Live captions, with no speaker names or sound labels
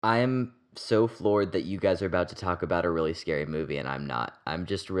I'm so floored that you guys are about to talk about a really scary movie, and I'm not. I'm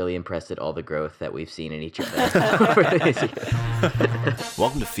just really impressed at all the growth that we've seen in each other over these years.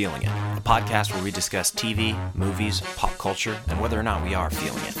 Welcome to Feeling It, a podcast where we discuss TV, movies, pop culture, and whether or not we are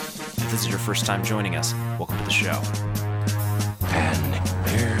feeling it. If this is your first time joining us, welcome to the show. And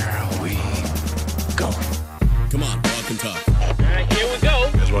here we go. Come on, walk and talk. All right, here we go.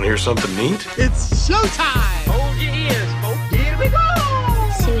 You guys want to hear something neat? It's showtime! Hold your ears, folks. Here we go.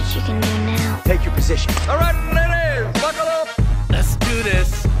 See what you can do now. Take your position. All right, ladies, buckle up. Let's do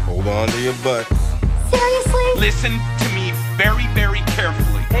this. Hold on to your butts. Seriously? Listen to me very, very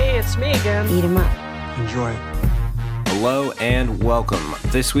carefully. Hey, it's me again. Eat 'em up. Enjoy. Hello and welcome.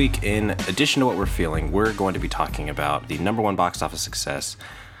 This week, in addition to what we're feeling, we're going to be talking about the number one box office success,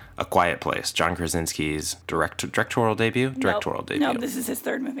 A Quiet Place, John Krasinski's directorial debut? Directorial debut. No, this is his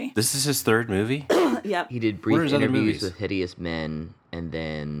third movie. This is his third movie? Yep. He did What are brief his other interviews movies? with hideous men, and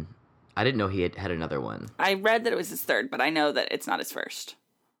then I didn't know he had another one. I read that it was his third, but I know that it's not his first.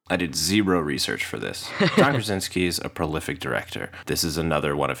 I did zero research for this. John Krasinski is a prolific director. This is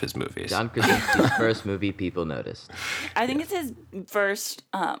another one of his movies. John Krasinski's first movie people noticed. I think it's his first,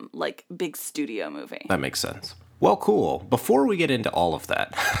 big studio movie. That makes sense. Well, cool. Before we get into all of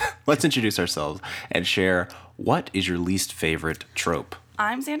that, let's introduce ourselves and share what is your least favorite trope.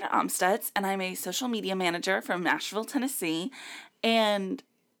 I'm Sandra Amstutz, and I'm a social media manager from Nashville, Tennessee, and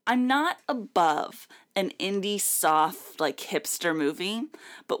I'm not above an indie soft, hipster movie,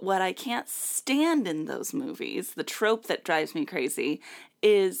 but what I can't stand in those movies, the trope that drives me crazy,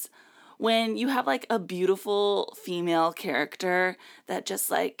 is when you have, a beautiful female character that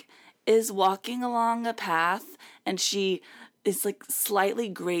just, is walking along a path and she is slightly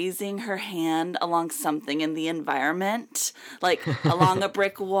grazing her hand along something in the environment, along a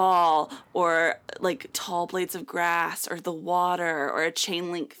brick wall or tall blades of grass or the water or a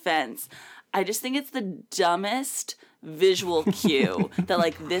chain link fence. I just think it's the dumbest visual cue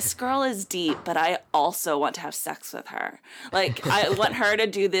that this girl is deep, but I also want to have sex with her. I want her to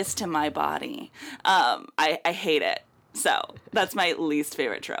do this to my body. I hate it. So that's my least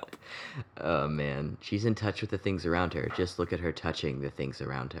favorite trope. Oh man, she's in touch with the things around her. Just look at her touching the things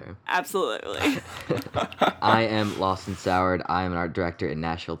around her. Absolutely. I am Lawson Soward. I am an art director in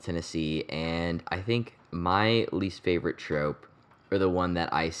Nashville, Tennessee, and I think my least favorite trope, or the one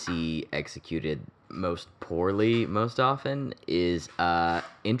that I see executed most poorly most often, is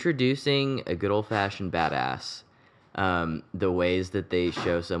introducing a good old-fashioned badass. The ways that they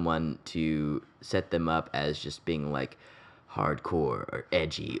show someone to set them up as just being hardcore or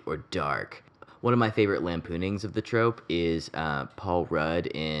edgy or dark. One of my favorite lampoonings of the trope is Paul Rudd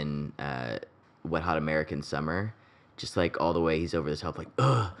in Wet Hot American Summer. Just all the way he's over the top,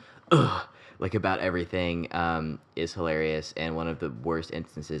 about everything is hilarious. And one of the worst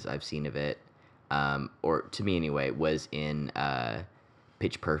instances I've seen of it, or to me anyway, was in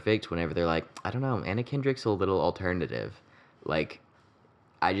Pitch Perfect, whenever they're I don't know, Anna Kendrick's a little alternative.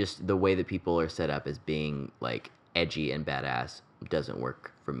 The way that people are set up as being edgy and badass doesn't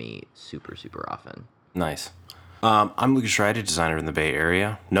work for me super, super often. Nice. I'm Lucas Wright, a designer in the Bay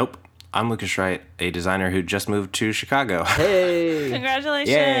Area. Nope. I'm Lucas Wright, a designer who just moved to Chicago. Hey! Congratulations!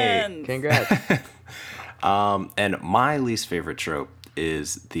 Yay. Congrats! And my least favorite trope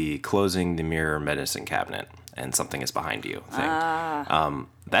is the closing the mirror medicine cabinet and something is behind you thing.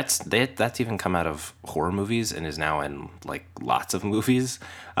 That's even come out of horror movies and is now in lots of movies.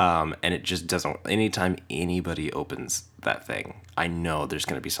 And it just doesn't. Anytime anybody opens that thing, I know there's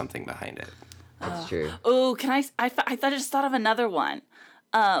going to be something behind it. That's true. Oh, I just thought of another one.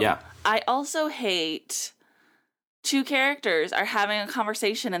 Yeah. I also hate two characters are having a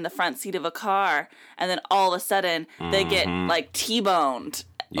conversation in the front seat of a car, and then all of a sudden they get T-boned,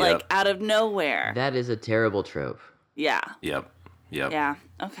 Yep. out of nowhere. That is a terrible trope. Yeah. Yep. Yeah.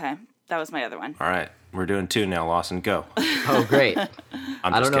 Okay. That was my other one. All right. We're doing two now, Lawson. Go. Oh, great. I'm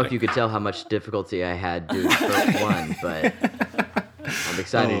I just don't know if kidding. you could tell how much difficulty I had doing first one, but I'm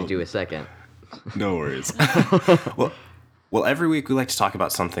excited to do a second. No worries. Well, every week we like to talk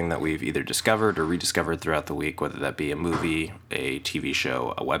about something that we've either discovered or rediscovered throughout the week, whether that be a movie, a TV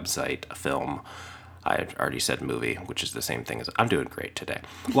show, a website, a film. I already said movie, which is the same thing as I'm doing great today.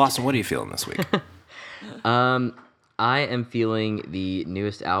 Lawson, what are you feeling this week? I am feeling the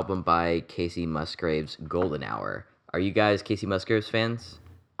newest album by Casey Musgraves, Golden Hour. Are you guys Casey Musgraves fans?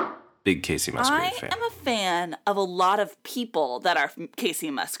 Big Casey Musgraves I fan. am a fan of a lot of people that are Casey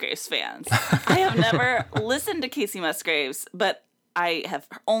Musgraves fans. I have never listened to Casey Musgraves, but I have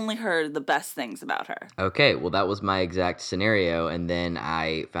only heard the best things about her. Okay, well, that was my exact scenario, and then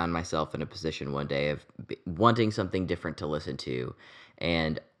I found myself in a position one day of wanting something different to listen to,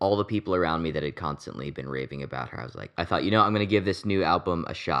 And all the people around me that had constantly been raving about her, I was like, I thought, I'm going to give this new album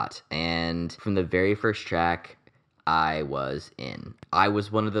a shot. And from the very first track, I was in. I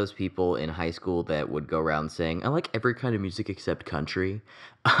was one of those people in high school that would go around saying, I like every kind of music except country.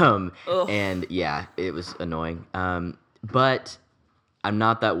 And yeah, it was annoying. But I'm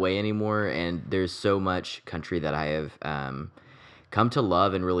not that way anymore, and there's so much country that I have come to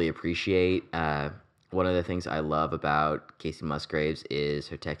love and really appreciate. One of the things I love about Casey Musgraves is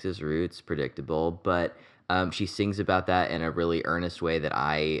her Texas roots, predictable, but she sings about that in a really earnest way that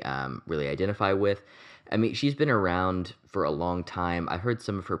I really identify with. I mean, she's been around for a long time. I've heard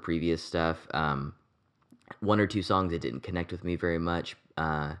some of her previous stuff, one or two songs that didn't connect with me very much,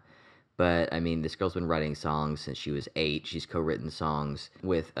 but I mean, this girl's been writing songs since she was 8. She's co-written songs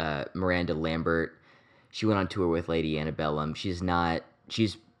with Miranda Lambert. She went on tour with Lady Antebellum. She's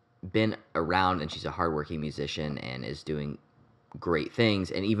been around, and she's a hardworking musician and is doing great things.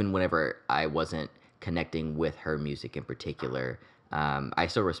 And even whenever I wasn't connecting with her music in particular, I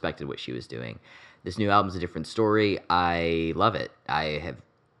still respected what she was doing. This new album's a different story. I love it. I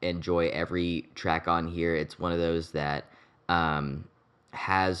enjoy every track on here. It's one of those that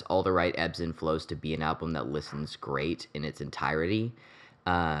has all the right ebbs and flows to be an album that listens great in its entirety.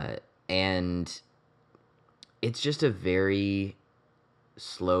 And it's just a very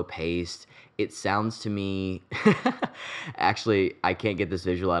slow-paced. It sounds to me... Actually, I can't get this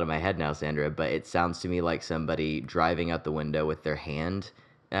visual out of my head now, Sandra, but it sounds to me like somebody driving out the window with their hand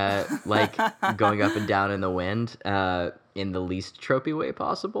like going up and down in the wind in the least tropey way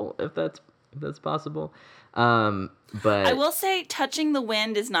possible, if that's possible. But I will say touching the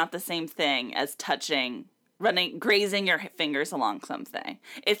wind is not the same thing as grazing your fingers along something.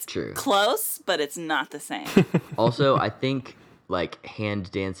 It's true. Close, but it's not the same. Also, I think like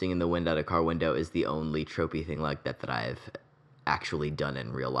hand dancing in the wind out a car window is the only tropey thing like that I've actually done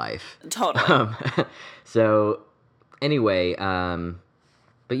in real life. Totally. So anyway,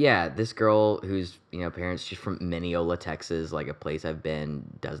 but yeah, this girl whose parents, she's from Mineola, Texas, like a place I've been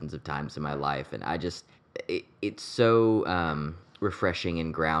dozens of times in my life, and it's so refreshing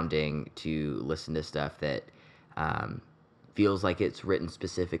and grounding to listen to stuff that feels like it's written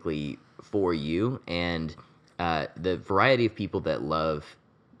specifically for you. And the variety of people that love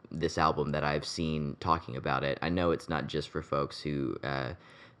this album that I've seen talking about it, I know it's not just for folks who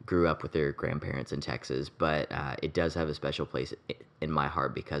grew up with their grandparents in Texas, but it does have a special place in my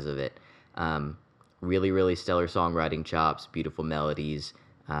heart because of it. Really, really stellar songwriting chops, beautiful melodies,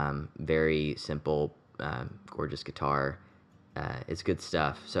 very simple, gorgeous guitar. It's good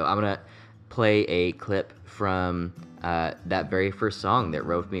stuff. So I'm going to play a clip from that very first song that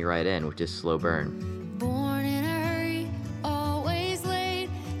roped me right in, which is Slow Burn. Born in a hurry, always late,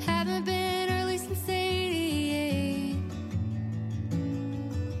 haven't been early since 88.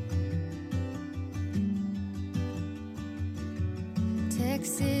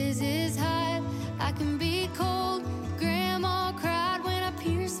 Texas is hot, I can be cold. Grandma cried when I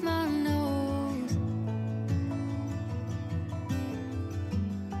pierced my nose.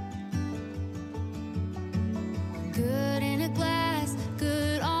 Good in a glass,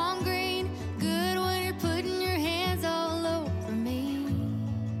 good on green, good when you're putting your hands all over me.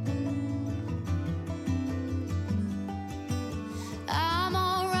 I'm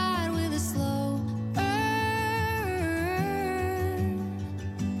alright with a slow burn,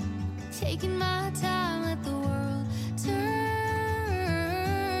 taking my time, let the world turn.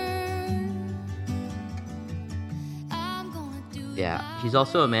 I'm gonna do Yeah, she's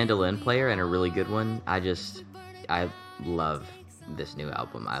also a mandolin player and a really good one. I love this new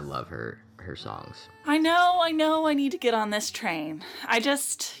album. I love her songs. I know, I need to get on this train. I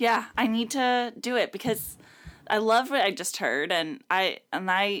need to do it because I love what I just heard, and I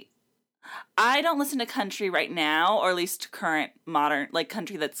don't listen to country right now, or at least current modern, like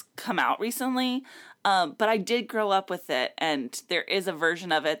country that's come out recently. But I did grow up with it, and there is a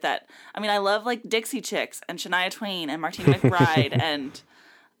version of it that, I love like Dixie Chicks and Shania Twain and Martina McBride, and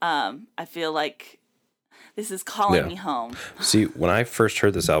I feel like this is calling me home. See, when I first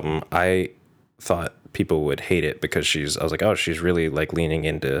heard this album, I thought people would hate it because I was like, oh, she's really like leaning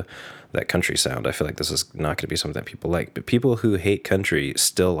into that country sound. I feel like this is not going to be something that people like. But people who hate country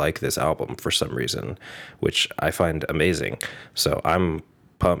still like this album for some reason, which I find amazing. So I'm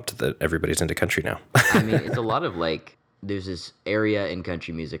pumped that everybody's into country now. It's a lot of there's this area in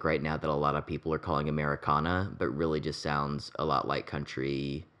country music right now that a lot of people are calling Americana, but really just sounds a lot like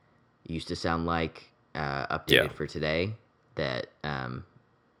country used to sound like. Updated for today, that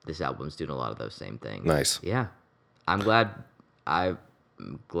this album's doing a lot of those same things. Nice. Yeah, I'm glad to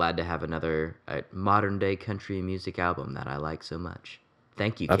have another modern day country music album that I like so much.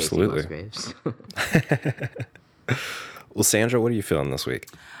 Thank you, Absolutely. Casey Musgraves. Well, Sandra, what are you feeling this week?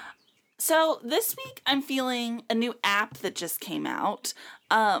 So this week I'm feeling a new app that just came out.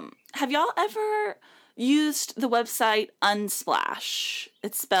 Have y'all ever used the website Unsplash?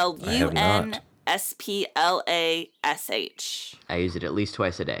 It's spelled I have not. UNSPLASH. I use it at least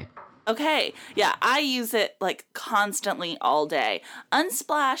twice a day. Okay, yeah, I use it like constantly all day.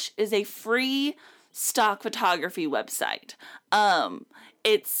 Unsplash is a free stock photography website.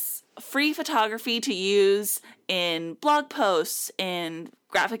 It's free photography to use in blog posts, in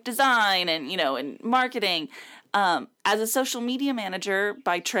graphic design, and in marketing. As a social media manager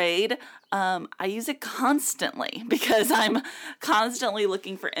by trade, I use it constantly because I'm constantly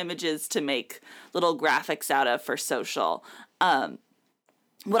looking for images to make little graphics out of for social.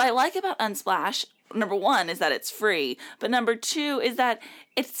 What I like about Unsplash, number one, is that it's free, but number two is that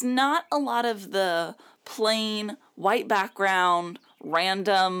it's not a lot of the plain white background,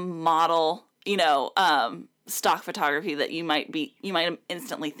 random model, stock photography that you might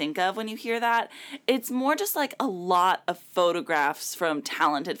instantly think of when you hear that. It's more just like a lot of photographs from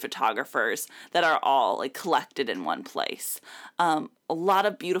talented photographers that are all like collected in one place. A lot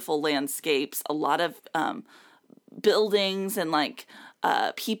of beautiful landscapes, a lot of buildings and like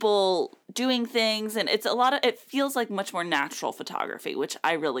people doing things, and it feels like much more natural photography, which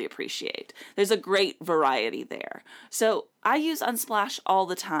I really appreciate. There's a great variety there. So I use Unsplash all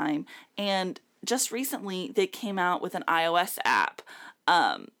the time, and just recently they came out with an iOS app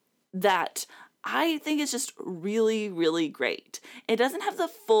that I think is just really, really great. It doesn't have the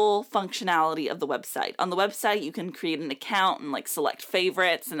full functionality of the website. On the website, you can create an account and like select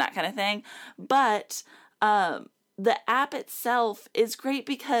favorites and that kind of thing, but the app itself is great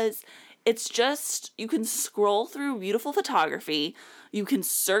because it's just, you can scroll through beautiful photography. You can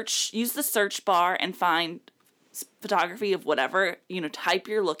use the search bar and find photography of whatever, type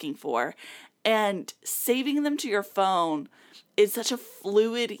you're looking for. And saving them to your phone is such a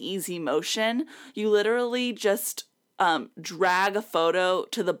fluid, easy motion. You literally just drag a photo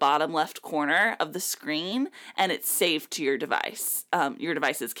to the bottom left corner of the screen and it's saved to your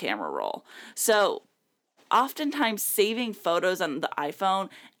device's camera roll. So oftentimes saving photos on the iPhone,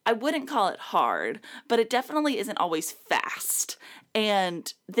 I wouldn't call it hard, but it definitely isn't always fast.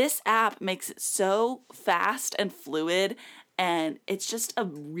 And this app makes it so fast and fluid, and it's just a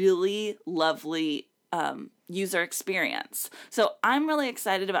really lovely user experience. So I'm really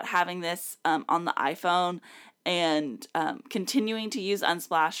excited about having this on the iPhone and continuing to use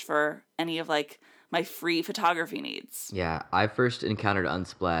Unsplash for any of like my free photography needs. Yeah, I first encountered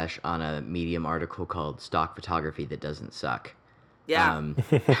Unsplash on a Medium article called Stock Photography That Doesn't Suck. Yeah. And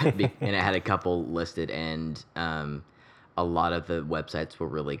it had a couple listed, and a lot of the websites were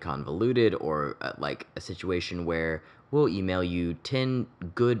really convoluted, or like a situation where we'll email you 10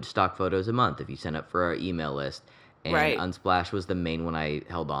 good stock photos a month if you sign up for our email list. And Right. Unsplash was the main one I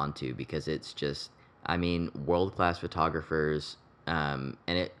held on to because it's just, world-class photographers, and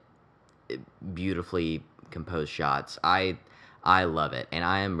it beautifully composed shots. I love it, and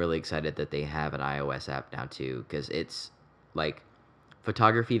I am really excited that they have an iOS app now too, because it's like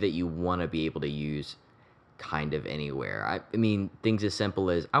photography that you want to be able to use kind of anywhere. I mean, things as simple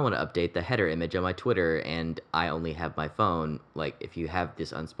as I want to update the header image on my Twitter and I only have my phone. Like, if you have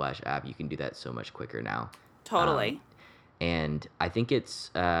this Unsplash app, you can do that so much quicker now. Totally. And I think it's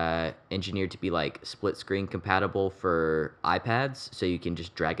engineered to be like split screen compatible for iPads, so you can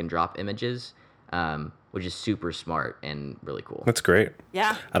just drag and drop images, which is super smart and really cool. That's great.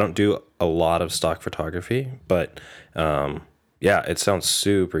 Yeah. I don't do a lot of stock photography, but yeah, it sounds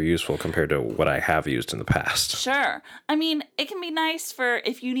super useful compared to what I have used in the past. Sure. I mean, it can be nice for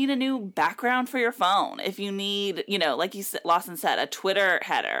if you need a new background for your phone, if you need, like Lawson said, a Twitter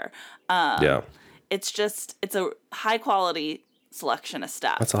header. Yeah. It's a high quality selection of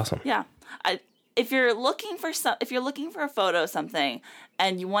stuff. That's awesome. Yeah. If you're looking for a photo of something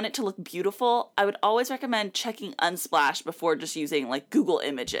and you want it to look beautiful, I would always recommend checking Unsplash before just using like Google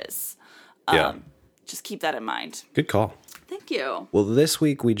Images. Yeah. Just keep that in mind. Good call. Thank you. Well, this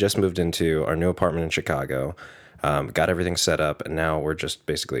week we just moved into our new apartment in Chicago, got everything set up, and now we're just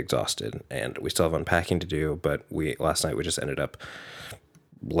basically exhausted. And we still have unpacking to do, but last night we just ended up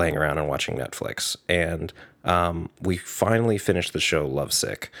laying around and watching Netflix. And we finally finished the show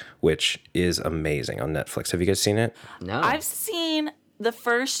Lovesick, which is amazing on Netflix. Have you guys seen it? No. I've seen the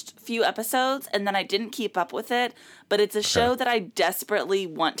first few episodes and then I didn't keep up with it, but it's a show that I desperately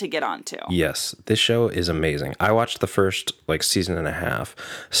want to get onto. Yes, this show is amazing. I watched the first season and a half,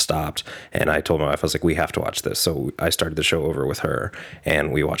 stopped, and I told my wife, I was like, we have to watch this. So I started the show over with her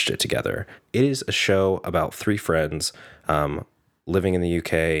and we watched it together. It is a show about three friends living in the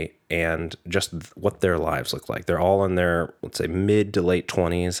UK and just what their lives look like. They're all in their, let's say, mid to late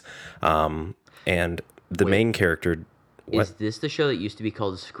 20s. And the main character... Is this the show that used to be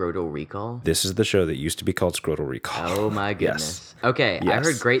called Scrotal Recall? This is the show that used to be called Scrotal Recall. Oh my goodness. Yes. Okay, I Yes.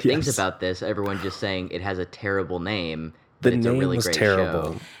 heard great things Yes. about this. Everyone just saying it has a terrible name. But The it's name a really was great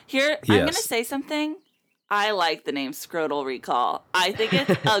terrible. show. Here, I'm going to Yes. say something. I like the name Scrotal Recall. I think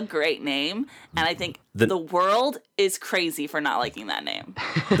it's a great name, and I think the world is crazy for not liking that name.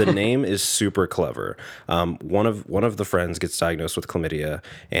 The name is super clever. One of the friends gets diagnosed with chlamydia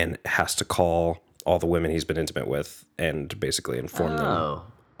and has to call all the women he's been intimate with and basically inform them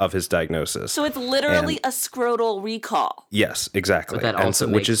of his diagnosis. So it's literally a Scrotal Recall. Yes, exactly. But that And also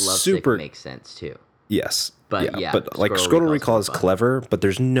so, makes which is Lovesick super make sense too. Yes. But yeah, but like Scrotal Scrotal Recall Recall is is fun. clever, but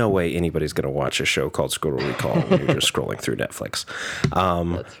there's no way anybody's going to watch a show called Scrotal Recall when you're just scrolling through Netflix.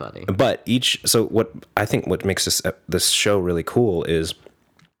 That's funny. But what makes this show really cool is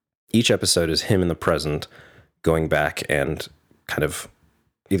each episode is him in the present going back and kind of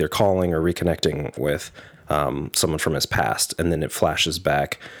either calling or reconnecting with someone from his past, and then it flashes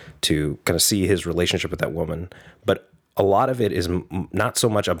back to kind of see his relationship with that woman. But a lot of it is not so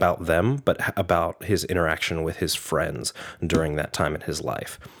much about them, but about his interaction with his friends during that time in his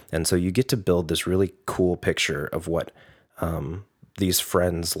life. And so you get to build this really cool picture of what these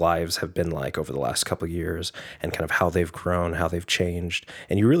friends' lives have been like over the last couple of years, and kind of how they've grown, how they've changed.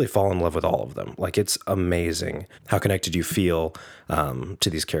 And you really fall in love with all of them. Like, it's amazing how connected you feel to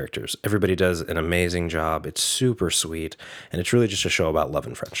these characters. Everybody does an amazing job. It's super sweet. And it's really just a show about love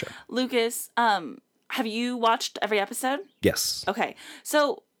and friendship. Lucas, have you watched every episode? Yes. Okay.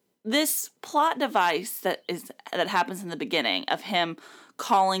 So this plot device that happens in the beginning of him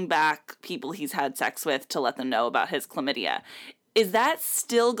calling back people he's had sex with to let them know about his chlamydia, is that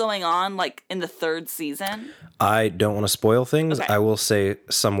still going on, like, in the third season? I don't want to spoil things. Okay. I will say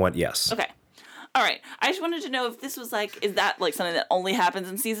somewhat yes. Okay. All right. I just wanted to know if this was like, is that like something that only happens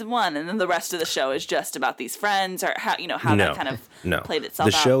in season 1 and then the rest of the show is just about these friends, or how that kind of played itself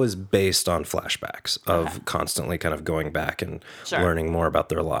out? The show is based on flashbacks of constantly kind of going back and learning more about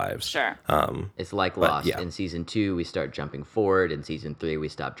their lives. Sure. It's like Lost. yeah. In season 2, we start jumping forward. In season 3, we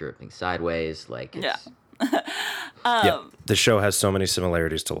stop drifting sideways. Like, it's, Yeah. The show has so many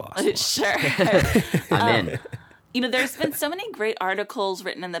similarities to Lost. Sure. I'm in. There's been so many great articles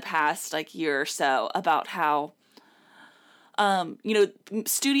written in the past, like, year or so about how,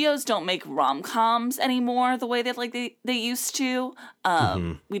 studios don't make rom-coms anymore the way that they used to.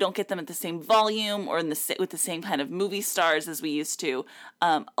 We don't get them at the same volume or with the same kind of movie stars as we used to.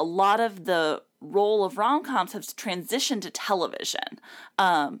 A lot of the role of rom-coms have transitioned to television.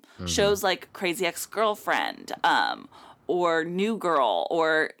 Shows like Crazy Ex-Girlfriend, or New Girl,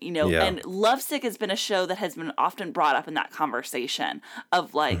 or, and Lovesick has been a show that has been often brought up in that conversation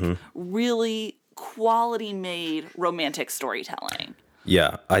of, like, really quality made romantic storytelling.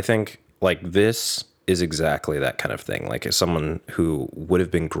 Yeah, I think, like, this is exactly that kind of thing. Like, as someone who would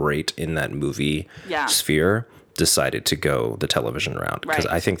have been great in that movie sphere decided to go the television route, because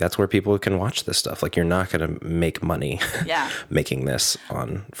I think that's where people can watch this stuff. Like, you're not going to make money making this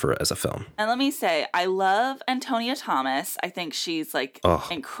as a film. And let me say, I love Antonia Thomas. I think she's, like,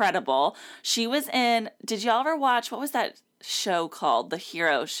 incredible. She was in, did y'all ever watch, what was that show called? The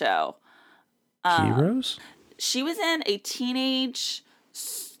Hero Show. Heroes? She was in a teenage,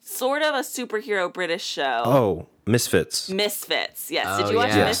 sort of a superhero British show. Oh, Misfits. Misfits, yes. Oh, Did you watch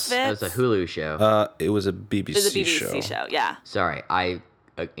yeah. Misfits? That was a Hulu show. It was a BBC It was a BBC show, yeah. Sorry, I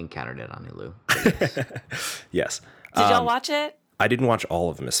encountered it on Hulu. Yes. Did y'all watch it? I didn't watch all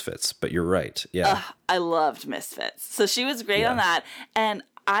of Misfits, but you're right. Yeah. I loved Misfits. So she was great on that. And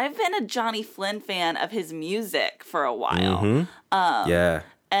I've been a Johnny Flynn fan of his music for a while. Yeah.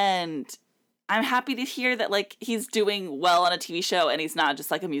 And I'm happy to hear that, like, he's doing well on a TV show and he's not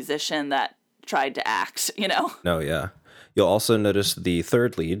just like a musician that tried to act, No, yeah. You'll also notice the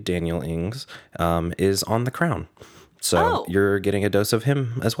third lead, Daniel Ings, is on The Crown. So you're getting a dose of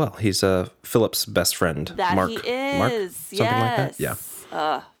him as well. He's Philip's best friend. That Mark, he is. Mark? Something like that?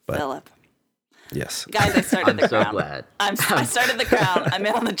 Yeah. Philip. Yes. Guys, I started The Crown. I'm so glad. I started The Crown. I'm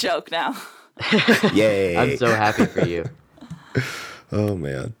in on the joke now. Yay. I'm so happy for you. Oh,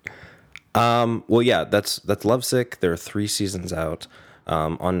 man. Well, yeah, that's Lovesick. There are 3 seasons out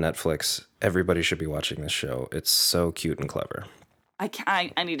on Netflix. Everybody should be watching this show. It's so cute and clever.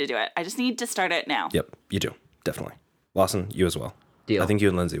 I need to do it. I just need to start it now. Yep, you do. Definitely. Lawson, you as well. Deal. I think you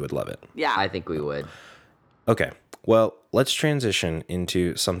and Lindsay would love it. Yeah. I think we would. Okay. Well, let's transition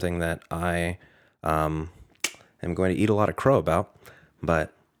into something that I am going to eat a lot of crow about,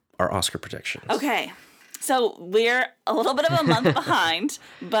 but our Oscar predictions. Okay. So we're a little bit of a month behind,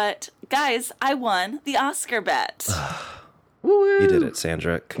 but guys, I won the Oscar bet. You did it,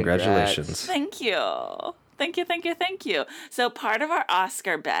 Sandra. Congratulations. Thank you. Thank you, thank you, thank you. So part of our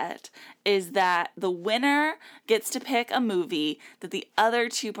Oscar bet is that the winner gets to pick a movie that the other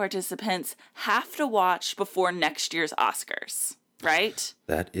two participants have to watch before next year's Oscars, right?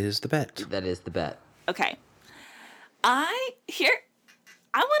 That is the bet. That is the bet. Okay. I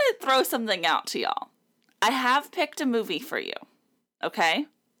want to throw something out to y'all. I have picked a movie for you. Okay?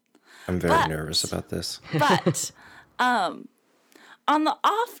 I'm very nervous about this. But on the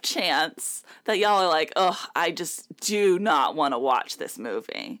off chance that y'all are like, "Oh, I just do not want to watch this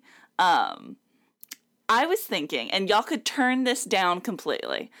movie." I was thinking, and y'all could turn this down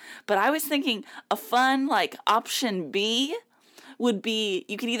completely, but I was thinking a fun like option B would be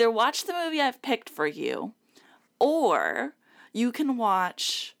you could either watch the movie I've picked for you, or you can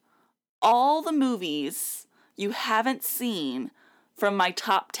watch all the movies you haven't seen from my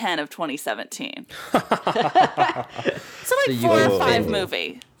top 10 of 2017. So like 4 or 5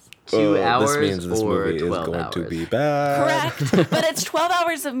 movies. 2 hours this means this or movie 12 is going hours. to be bad. Correct. But it's 12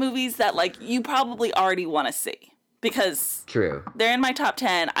 hours of movies that like you probably already want to see because True. they're in my top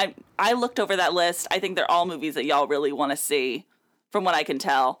 10. I looked over that list. I think they're all movies that y'all really want to see from what I can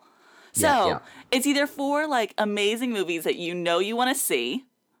tell. So Yeah. it's either 4 like amazing movies that you know you want to see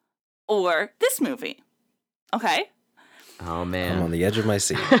or this movie. Okay? Oh, I'm man. on the edge of my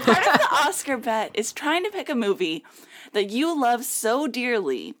seat. Part of the Oscar bet is trying to pick a movie that you love so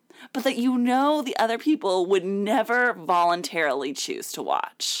dearly, but that you know the other people would never voluntarily choose to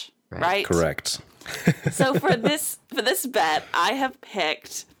watch. Right? Correct. So for this bet, I have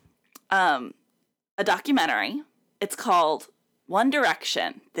picked a documentary. It's called One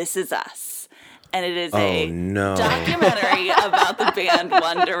Direction, This Is Us. And it is a no. documentary about the band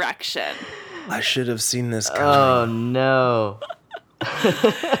One Direction. I should have seen this coming. Oh, no.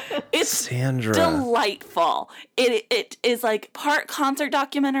 It's Sandra. delightful. It is like part concert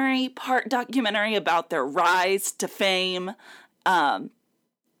documentary, part documentary about their rise to fame. And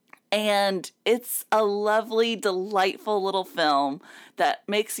it's a lovely, delightful little film that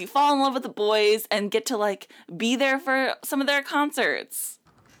makes you fall in love with the boys and get to like be there for some of their concerts.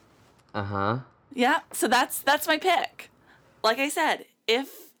 Uh-huh. Yeah, so that's my pick. Like I said,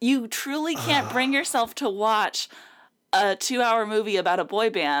 if you truly can't bring yourself to watch a 2-hour movie about a boy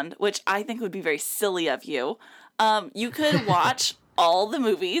band, which I think would be very silly of you, you could watch all the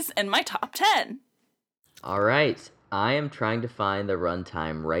movies in my top 10. All right. I am trying to find the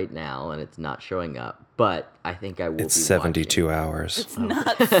runtime right now, and it's not showing up, but I think I will It's be 72 watching. hours. It's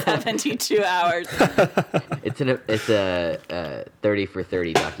not 72 hours. It's a 30 for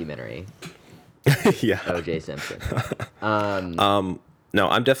 30 documentary. Yeah. O.J. Simpson. No,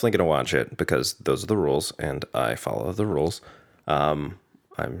 I'm definitely going to watch it because those are the rules, and I follow the rules. I'm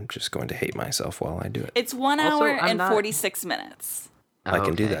just going to hate myself while I do it. It's 1 Also, hour I'm and not- 46 minutes. I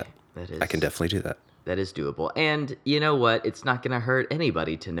can do Okay. that. That is, I can definitely do that. That is doable. And you know what? It's not going to hurt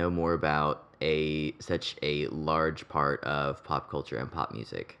anybody to know more about such a large part of pop culture and pop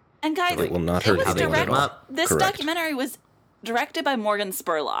music. And guys, It will not hurt was anyone at direct- all. This Correct. documentary was directed by Morgan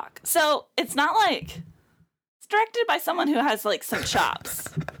Spurlock. So it's not like it's directed by someone who has like some chops.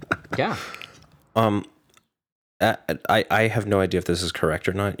 Yeah. I have no idea if this is correct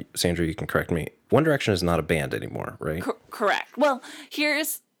or not. Sandra, you can correct me. One Direction is not a band anymore, right? Correct. Well,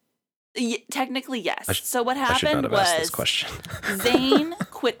 here's technically yes. So what I should not happened have asked this was question. Zayn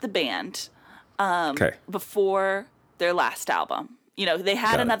quit the band Okay. before their last album. You know, they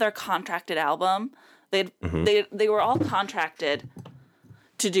had Got it. another contracted album. They were all contracted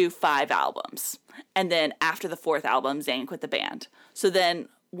to do 5 albums. And then after the 4th album, Zayn quit the band. So then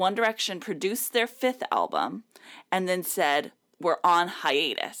One Direction produced their 5th album and then said, we're on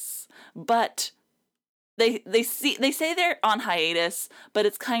hiatus. But they say they're on hiatus, but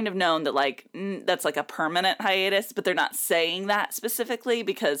it's kind of known that like that's like a permanent hiatus, but they're not saying that specifically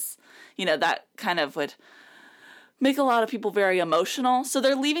because, you know, that kind of would make a lot of people very emotional. So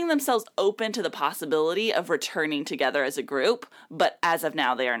they're leaving themselves open to the possibility of returning together as a group, but as of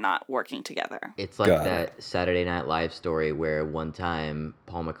now, they are not working together. It's like Got that Saturday Night Live story where one time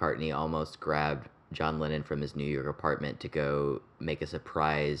Paul McCartney almost grabbed John Lennon from his New York apartment to go make a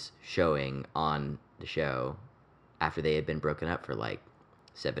surprise showing on the show after they had been broken up for like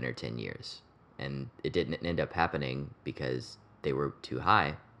 7 or 10 years. And it didn't end up happening because they were too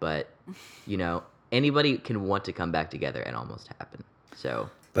high. But, you know, anybody can want to come back together and almost happen.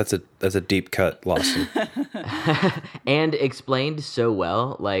 So That's a deep cut, Lawson. and explained so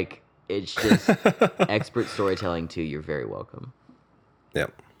well, like it's just expert storytelling too. You're very welcome.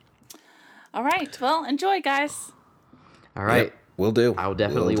 Yep. All right. Well, enjoy, guys. All right. Yep, will do. I will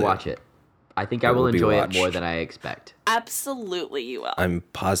definitely Will do. watch it. I think I will will be enjoy it watched. more than I expect. Absolutely, you will. I'm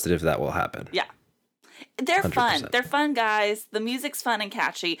positive that will happen. Yeah. They're fun. 100%. They're fun guys. The music's fun and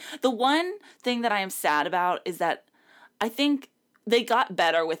catchy. The one thing that I am sad about is that I think they got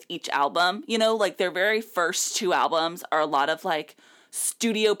better with each album. You know, like their very first 2 albums are a lot of like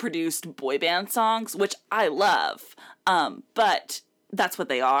studio produced boy band songs, which I love. But that's what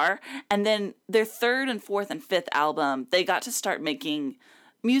they are. And then their 3rd and 4th and 5th album, they got to start making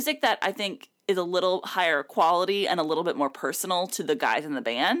music that I think is a little higher quality and a little bit more personal to the guys in the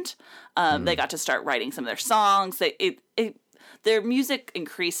band. They got to start writing some of their songs. Their music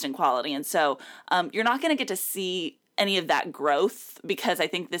increased in quality. And so you're not going to get to see any of that growth because I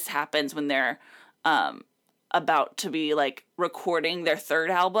think this happens when they're about to be like recording their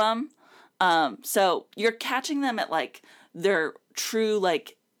 3rd album. So you're catching them at like their true,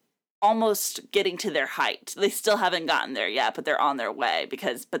 like almost getting to their height. They still haven't gotten there yet, but they're on their way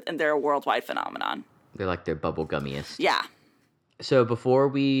and they're a worldwide phenomenon. They're like their bubblegummiest. Yeah. So before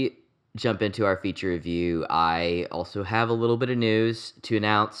we jump into our feature review, I also have a little bit of news to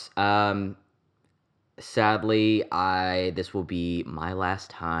announce. Sadly, this will be my last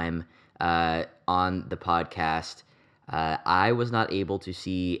time on the podcast. I was not able to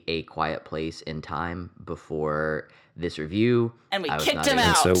see A Quiet Place in time before this review. And we I was kicked not him able-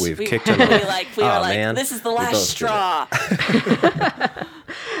 out. And so we've kicked him we out. were Aw, like, man. this is the We last both did straw.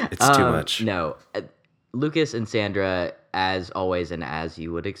 It's too much. No. Lucas and Sandra, as always and as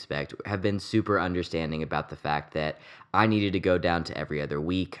you would expect, have been super understanding about the fact that I needed to go down to every other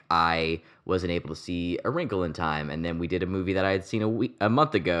week. I wasn't able to see A Wrinkle in Time, and then we did a movie that I had seen a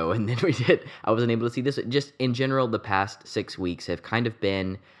month ago, and then I wasn't able to see this. Just in general, the past 6 weeks have kind of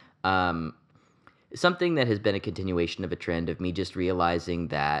been something that has been a continuation of a trend of me just realizing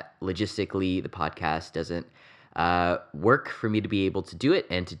that logistically the podcast doesn't work for me to be able to do it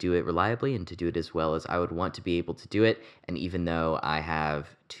and to do it reliably and to do it as well as I would want to be able to do it. And even though I have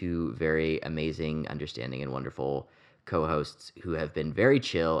 2 very amazing, understanding, and wonderful co-hosts who have been very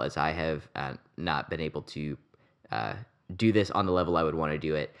chill as I have not been able to do this on the level I would want to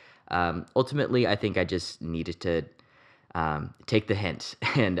do it, ultimately I think I just needed to take the hint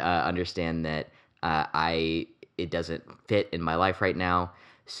and understand that it doesn't fit in my life right now.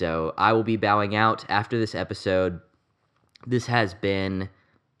 So I will be bowing out after this episode. This has been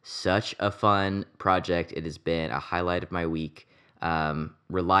such a fun project. It has been a highlight of my week,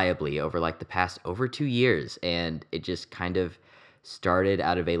 reliably over like the past over 2 years, and it just kind of started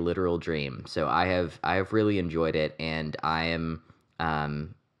out of a literal dream. So I have really enjoyed it, and I am,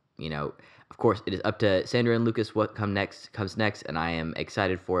 of course, it is up to Sandra and Lucas what comes next, and I am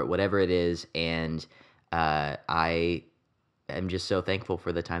excited for it, whatever it is, and I am just so thankful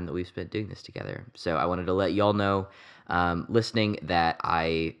for the time that we've spent doing this together. So I wanted to let y'all know, listening, that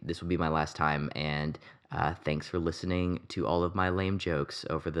this will be my last time, and thanks for listening to all of my lame jokes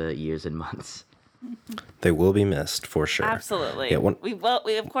over the years and months. They will be missed for sure. Absolutely. Yeah,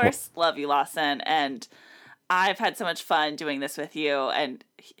 we of course love you, Lawson, and I've had so much fun doing this with you, and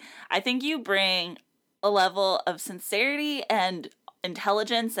I think you bring a level of sincerity and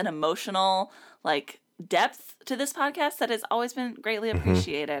intelligence and emotional depth to this podcast that has always been greatly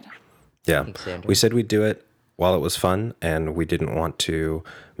appreciated. Yeah. Thanks, Sandra. We said we'd do it while it was fun, and we didn't want to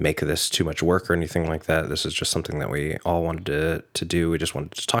make this too much work or anything like that. This is just something that we all wanted to do. We just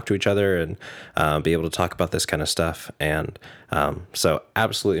wanted to talk to each other and be able to talk about this kind of stuff. And so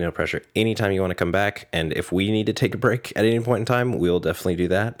absolutely no pressure. Anytime you want to come back, and if we need to take a break at any point in time, we'll definitely do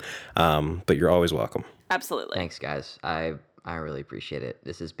that. But you're always welcome. Absolutely. Thanks, guys. I really appreciate it.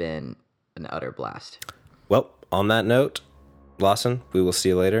 This has been an utter blast. Well, on that note, Lawson, we will see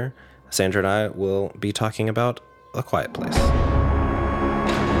you later. Sandra and I will be talking about A Quiet Place.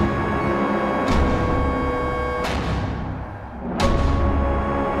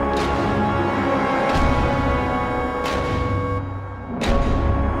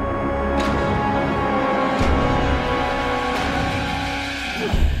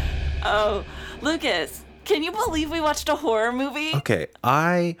 Oh, Lucas, can you believe we watched a horror movie? Okay,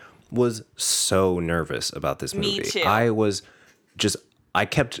 I was so nervous about this movie. Me too. I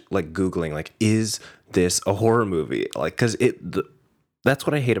kept Googling, is this a horror movie? Because that's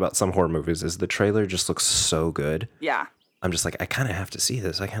what I hate about some horror movies is the trailer just looks so good. Yeah. I'm just I kind of have to see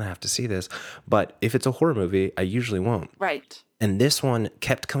this. But if it's a horror movie, I usually won't. Right. And this one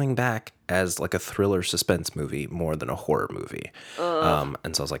kept coming back as a thriller suspense movie more than a horror movie.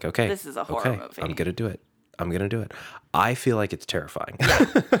 And so I was like, okay, This is a horror movie. I'm going to do it. I feel like it's terrifying.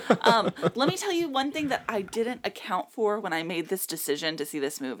 Let me tell you one thing that I didn't account for when I made this decision to see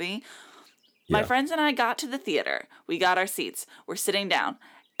this movie. My friends and I got to the theater. We got our seats. We're sitting down.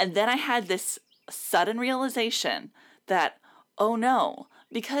 And then I had this sudden realization that, oh no,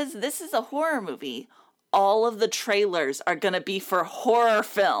 because this is a horror movie, all of the trailers are going to be for horror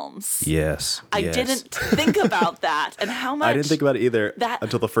films. Yes. I didn't think about that and how much. I didn't think about it either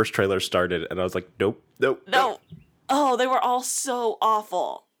until the first trailer started, and I was like, nope. No. Oh, they were all so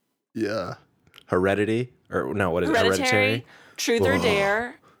awful. Yeah. Heredity? Or no, what is it? Hereditary? Truth or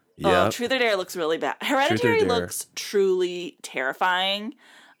Dare? Yeah. Truth or Dare looks really bad. Hereditary looks truly terrifying.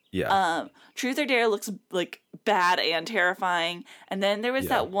 Yeah. Truth or Dare looks like bad and terrifying. And then there was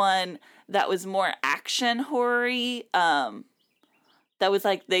that one that was more action horror-y. That was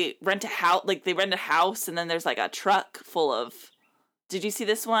like they rent a house and then there's like a truck full of. Did you see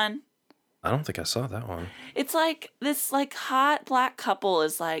this one? I don't think I saw that one. It's like this like hot black couple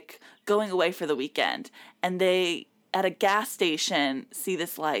is like going away for the weekend, and they at a gas station see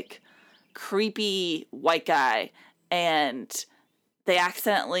this like creepy white guy, and they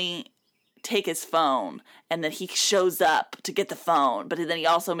accidentally take his phone, and then he shows up to get the phone, but then he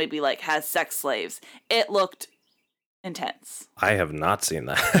also maybe like has sex slaves. It looked intense. I have not seen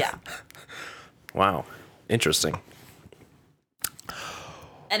that. Yeah. Wow. Interesting.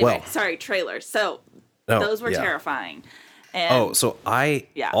 Anyway, sorry, trailers. So those were terrifying. And so I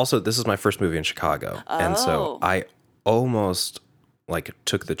also, this is my first movie in Chicago. And so I almost like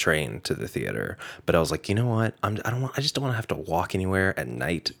took the train to the theater, but I was like, you know what? I just don't want to have to walk anywhere at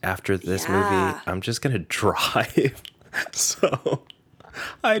night after this movie. I'm just going to drive. So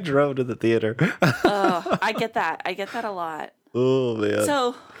I drove to the theater. I get that. I get that a lot. Oh, man.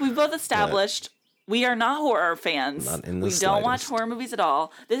 So we've both established we are not horror fans. Not in the we slightest. don't watch horror movies at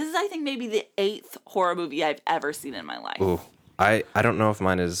all. This is, I think, maybe the 8th horror movie I've ever seen in my life. Ooh, I don't know if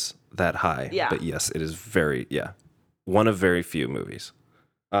mine is that high, but yes, it is one of very few movies.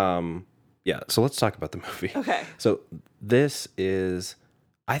 So let's talk about the movie. Okay. So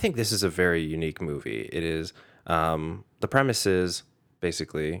I think this is a very unique movie. It is, the premise is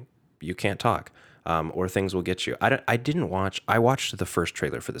basically you can't talk. Or things will get you. I watched the first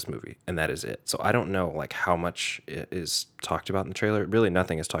trailer for this movie, and that is it. So I don't know like how much is talked about in the trailer. Really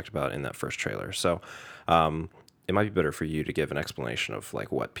nothing is talked about in that first trailer. So it might be better for you to give an explanation of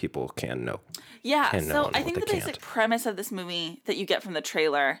like what people can know. Yeah, so I think the basic premise of this movie that you get from the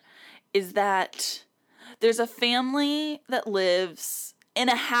trailer is that there's a family that lives in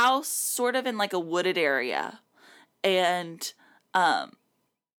a house sort of in like a wooded area, and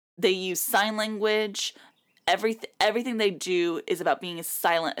they use sign language. Everything they do is about being as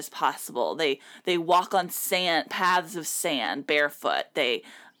silent as possible. They walk on paths of sand, barefoot. They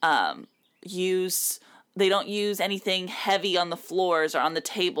don't use anything heavy on the floors or on the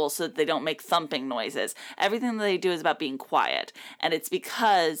table so that they don't make thumping noises. Everything that they do is about being quiet. And it's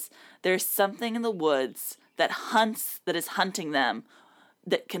because there's something in the woods that is hunting them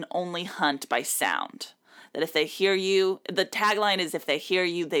that can only hunt by sound. That if they hear you, the tagline is, if they hear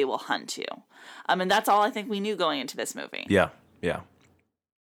you, they will hunt you. And that's all I think we knew going into this movie. Yeah.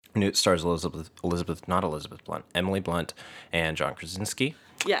 And it stars Emily Blunt, and John Krasinski.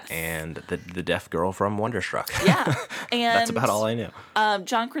 Yes. And the deaf girl from Wonderstruck. Yeah. And that's about all I knew.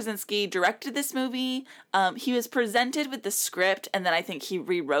 John Krasinski directed this movie. He was presented with the script, and then I think he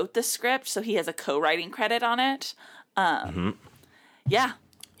rewrote the script, so he has a co-writing credit on it. Yeah.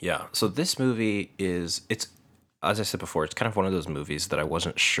 Yeah, so this movie it's, as I said before, it's kind of one of those movies that I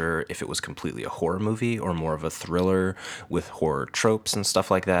wasn't sure if it was completely a horror movie or more of a thriller with horror tropes and stuff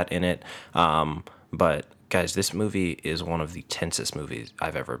like that in it. But guys, this movie is one of the tensest movies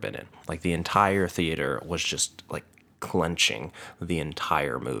I've ever been in. Like the entire theater was just like clenching the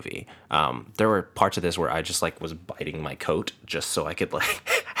entire movie. There were parts of this where I just like was biting my coat just so I could like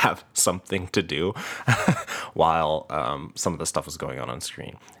have something to do while some of the stuff was going on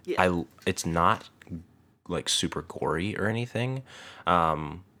screen. Yeah. It's not like super gory or anything,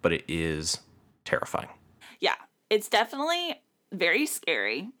 but it is terrifying. Yeah, it's definitely very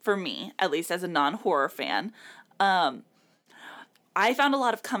scary for me, at least as a non-horror fan. I found a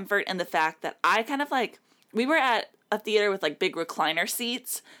lot of comfort in the fact that I kind of like, we were at a theater with like big recliner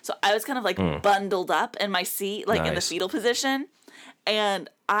seats, so I was kind of like bundled up in my seat, like in the fetal position, and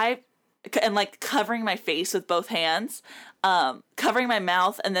like covering my face with both hands, covering my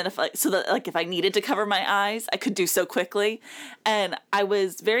mouth, and then if I needed to cover my eyes, I could do so quickly. And I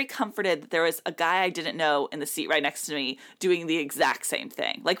was very comforted that there was a guy I didn't know in the seat right next to me doing the exact same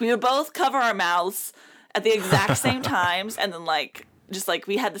thing. Like we would both cover our mouths at the exact same times, and then like just like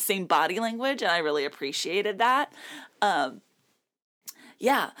we had the same body language, and I really appreciated that.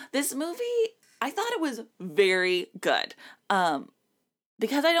 This movie, I thought it was very good.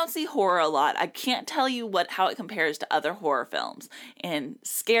 because I don't see horror a lot, I can't tell you how it compares to other horror films in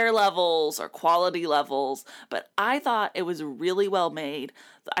scare levels or quality levels, but I thought it was really well made.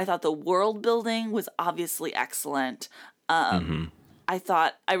 I thought the world building was obviously excellent. I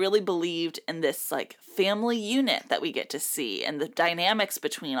thought I really believed in this like family unit that we get to see and the dynamics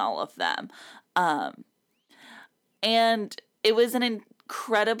between all of them. And it was an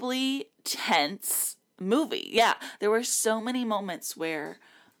incredibly tense movie. Yeah, there were so many moments where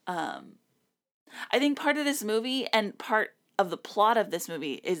I think part of this movie and part of the plot of this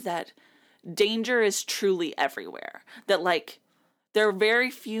movie is that danger is truly everywhere. That like there are very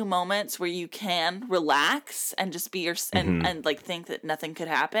few moments where you can relax and just be and like think that nothing could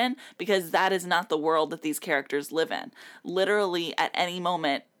happen, because that is not the world that these characters live in. Literally at any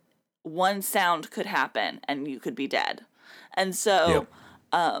moment, one sound could happen and you could be dead. And so,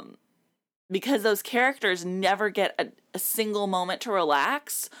 because those characters never get a single moment to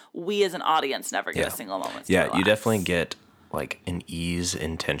relax, we as an audience never get a single moment to relax. You definitely get like an ease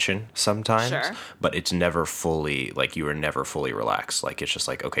in tension sometimes, but it's never fully, like you are never fully relaxed. Like it's just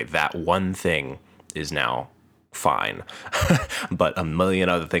like, okay, that one thing is now fine, but a million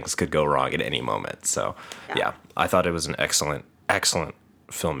other things could go wrong at any moment. So yeah, I thought it was an excellent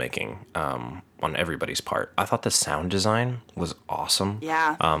filmmaking on everybody's part. I thought the sound design was awesome.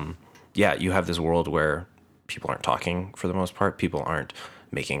 Yeah, you have this world where people aren't talking for the most part. People aren't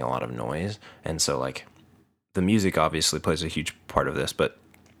making a lot of noise. And so like the music obviously plays a huge part of this, but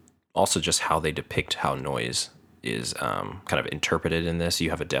also just how they depict how noise is kind of interpreted in this.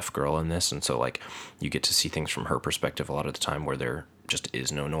 You have a deaf girl in this, and so like you get to see things from her perspective a lot of the time where there just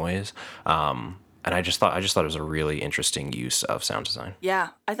is no noise. And I just thought it was a really interesting use of sound design.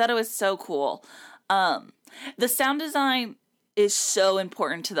 Yeah, I thought it was so cool. The sound design is so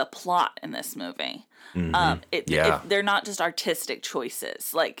important to the plot in this movie. They're not just artistic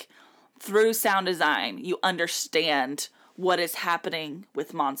choices. Like through sound design, you understand what is happening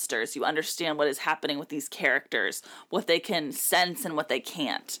with monsters. You understand what is happening with these characters, what they can sense and what they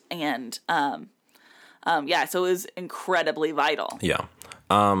can't. And so it was incredibly vital. Yeah.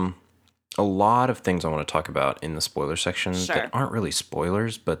 A lot of things I want to talk about in the spoiler section that aren't really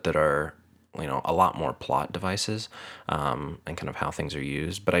spoilers, but that are, you know, a lot more plot devices, and kind of how things are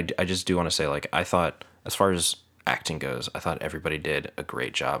used. But I just do want to say, like, I thought, as far as acting goes, I thought everybody did a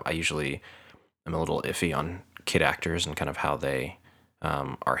great job. I usually am a little iffy on kid actors and kind of how they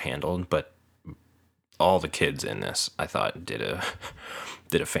are handled, but all the kids in this, I thought, did a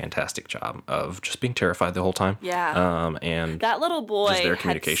fantastic job of just being terrified the whole time. Yeah. And that little boy just their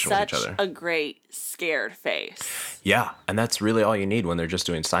communication had such with each other. A great scared face. Yeah, and that's really all you need when they're just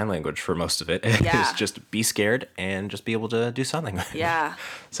doing sign language for most of it. Is just be scared and just be able to do sign language. Yeah.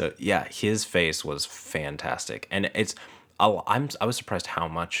 So yeah, his face was fantastic, and I was surprised how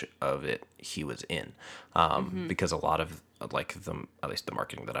much of it he was in, because a lot of like at least the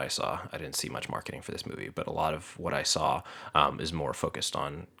marketing that I saw, I didn't see much marketing for this movie, but a lot of what I saw is more focused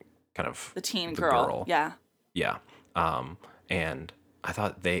on kind of the teen girl. Yeah. And I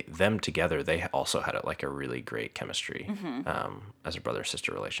thought them together, they also had like a really great chemistry as a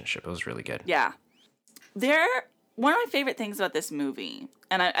brother-sister relationship. It was really good. Yeah. One of my favorite things about this movie,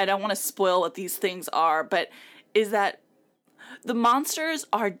 and I don't want to spoil what these things are, but is that the monsters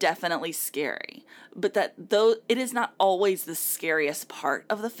are definitely scary, but that though it is not always the scariest part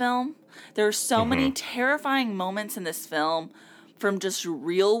of the film. There are so many terrifying moments in this film from just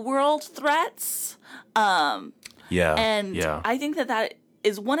real world threats. I think that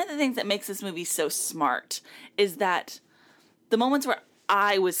is one of the things that makes this movie so smart, is that the moments where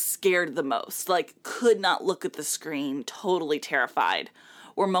I was scared the most, like could not look at the screen, totally terrified,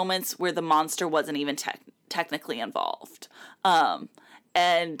 were moments where the monster wasn't even technically involved.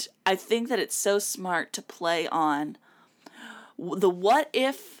 And I think that it's so smart to play on the what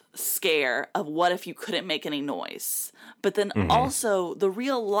if scare of what if you couldn't make any noise, but then also the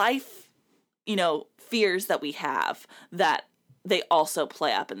real life, fears that we have that they also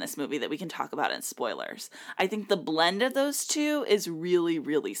play up in this movie that we can talk about in spoilers. I think the blend of those two is really,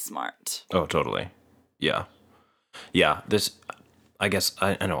 really smart. Oh, totally. Yeah. Yeah. I guess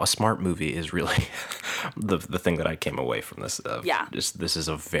I know a smart movie is really the thing that I came away from this. This is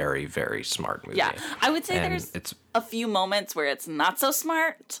a very, very smart movie. Yeah. I would say there's a few moments where it's not so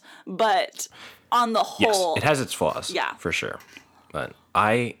smart, but on the whole, yes, it has its flaws. Yeah. For sure. But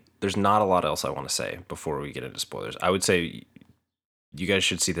there's not a lot else I want to say before we get into spoilers. I would say you guys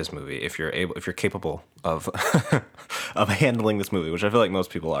should see this movie if you're capable of of handling this movie, which I feel like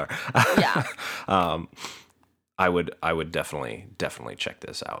most people are. Yeah. I would definitely check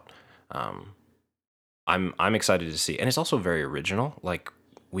this out. I'm excited to see, and it's also very original. Like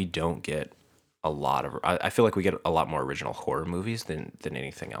we don't get a lot of. I feel like we get a lot more original horror movies than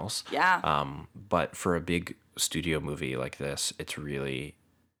anything else. Yeah. But for a big studio movie like this, it's really,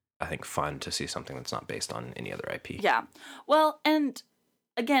 I think, fun to see something that's not based on any other IP. Yeah. Well, and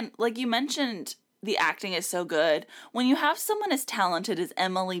again, like you mentioned, the acting is so good. When you have someone as talented as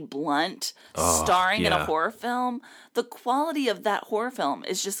Emily Blunt starring in a horror film, the quality of that horror film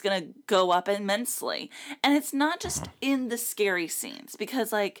is just going to go up immensely. And it's not just in the scary scenes,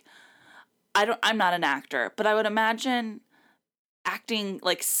 because like I'm not an actor, but I would imagine acting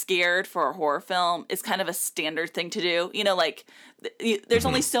like scared for a horror film is kind of a standard thing to do. You know, like there's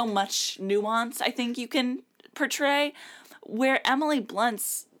only so much nuance I think you can portray. Where Emily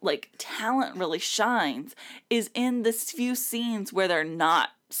Blunt's like talent really shines is in this few scenes where they're not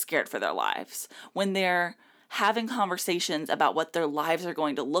scared for their lives, when they're having conversations about what their lives are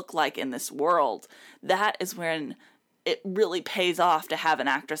going to look like in this world. That is when it really pays off to have an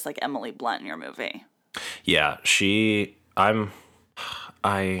actress like Emily Blunt in your movie. Yeah,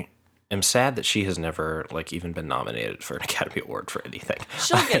 I am sad that she has never like even been nominated for an Academy Award for anything.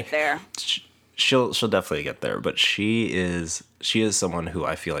 She'll get there. She'll definitely get there, but she is someone who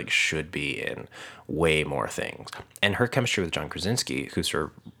I feel like should be in way more things. And her chemistry with John Krasinski, who's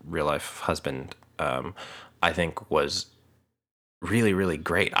her real life husband, I think was really, really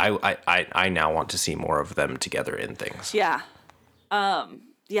great. I now want to see more of them together in things. Yeah.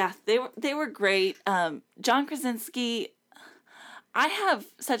 Yeah, they were great. John Krasinski, I have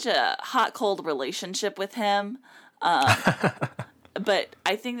such a hot cold relationship with him. But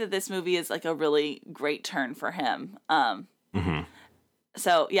I think that this movie is like a really great turn for him.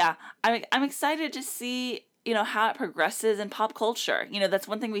 So yeah, I'm excited to see, you know, how it progresses in pop culture. You know, that's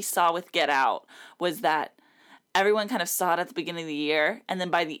one thing we saw with Get Out, was that everyone kind of saw it at the beginning of the year, and then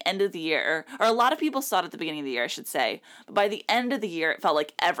by the end of the year, or a lot of people saw it at the beginning of the year, I should say, but by the end of the year, it felt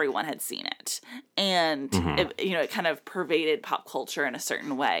like everyone had seen it, and it kind of pervaded pop culture in a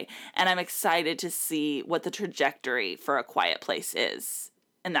certain way. And I'm excited to see what the trajectory for A Quiet Place is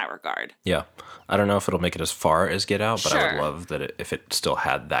in that regard. Yeah, I don't know if it'll make it as far as Get Out, but Sure. I would love that if it still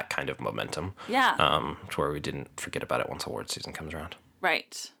had that kind of momentum. Yeah. To where we didn't forget about it once award season comes around.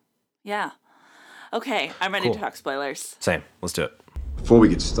 Right. Yeah. Okay, I'm ready to talk spoilers. Same. Let's do it. Before we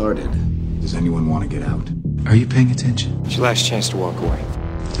get started, does anyone want to get out? Are you paying attention? It's your last chance to walk away.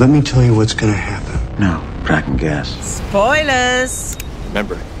 Let me tell you what's gonna happen. No, but I can guess. Spoilers!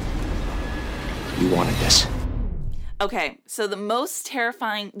 Remember, you wanted this. Okay, so the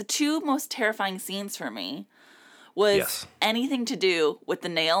two most terrifying scenes for me was anything to do with the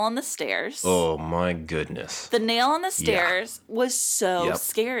nail on the stairs. Oh my goodness. The nail on the stairs was so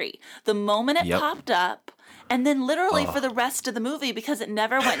scary. The moment it popped up, and then literally for the rest of the movie, because it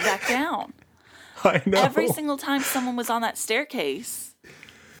never went back down. I know. Every single time someone was on that staircase,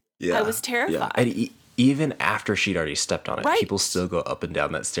 I was terrified. Yeah. And even after she'd already stepped on it, Right. people still go up and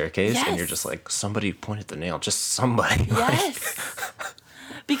down that staircase, and you're just like, somebody pointed the nail, just somebody. Yes.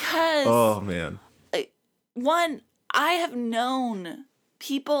 Because Oh man. one, I have known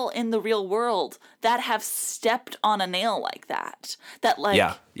people in the real world that have stepped on a nail like that. That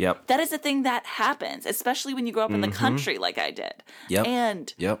that is a thing that happens, especially when you grow up in the country like I did. Yep.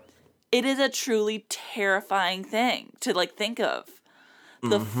 And it is a truly terrifying thing to like think of.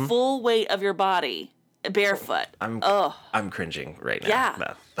 The full weight of your body barefoot. I'm cringing right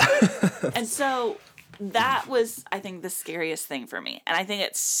now. Yeah. And so that was, I think, the scariest thing for me. And I think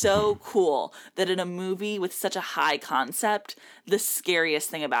it's so cool that in a movie with such a high concept, the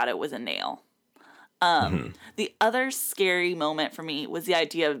scariest thing about it was a nail. The other scary moment for me was the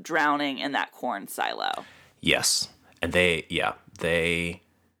idea of drowning in that corn silo. Yes. And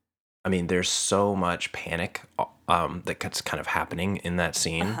I mean, there's so much panic that's kind of happening in that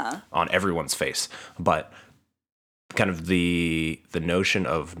scene on everyone's face. But kind of the notion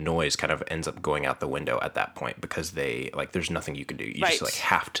of noise kind of ends up going out the window at that point, because there's nothing you can do. You just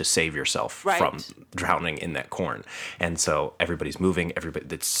have to save yourself from drowning in that corn. And so everybody's moving,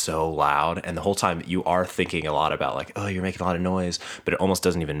 it's so loud. And the whole time you are thinking a lot about like, oh, you're making a lot of noise, but it almost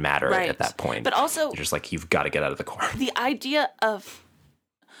doesn't even matter at that point. But also, you're just like, you've got to get out of the corn. The idea of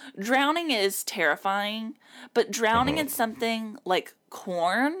drowning is terrifying, but drowning in something like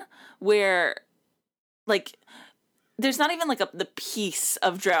corn, where like there's not even like the peace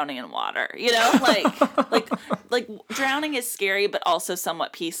of drowning in water, you know, like drowning is scary, but also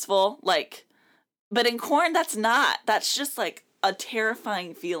somewhat peaceful. But in corn, that's just like a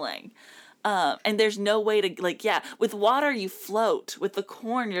terrifying feeling. And there's no way to with water, you float. With the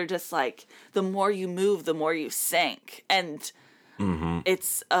corn, you're just like, the more you move, the more you sink. And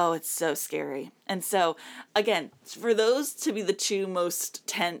It's so scary. And so, again, for those to be the two most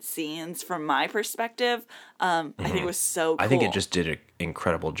tense scenes from my perspective, I think it was so cool. I think it just did an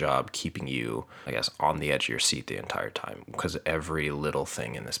incredible job keeping you, I guess, on the edge of your seat the entire time, because every little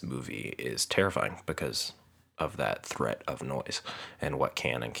thing in this movie is terrifying because of that threat of noise and what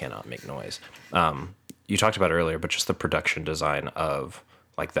can and cannot make noise. You talked about it earlier, but just the production design of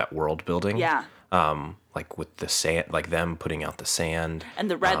like that world building. Yeah. Like with the sand, like them putting out the sand.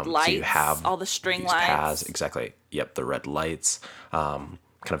 And the red lights, so you have all the string these lights. Paths, exactly. Yep, the red lights. Kind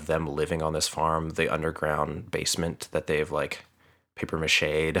of them living on this farm, the underground basement that they've like paper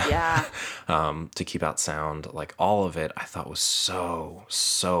mache'd to keep out sound. Like all of it I thought was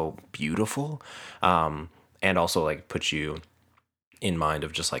so beautiful. And also like put you in mind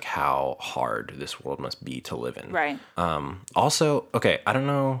of just like how hard this world must be to live in. Right. Also, okay, I don't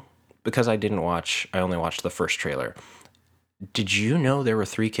know, because I only watched the first trailer. Did you know there were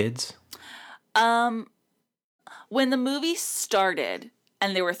 3 kids? When the movie started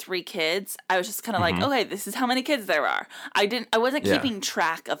and there were 3 kids, I was just kind of like, okay, this is how many kids there are. I wasn't keeping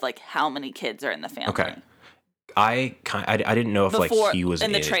track of like how many kids are in the family. Okay. I didn't know if Before, like he was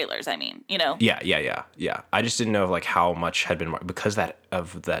in the it. trailers, I mean, you know. Yeah. I just didn't know like how much had been because that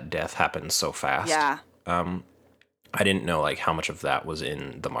death happened so fast. Yeah. I didn't know like how much of that was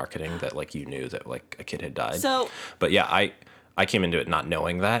in the marketing that like you knew that like a kid had died. So, but yeah, I came into it not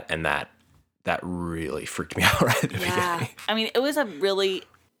knowing that, and that really freaked me out right at the beginning. I mean, that was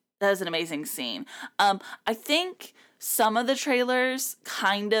an amazing scene. I think some of the trailers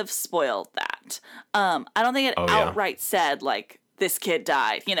kind of spoiled that. I don't think it outright said like this kid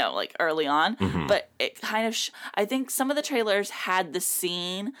died, you know, like early on, but it kind of, I think some of the trailers had the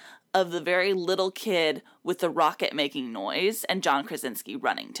scene of the very little kid with the rocket making noise and John Krasinski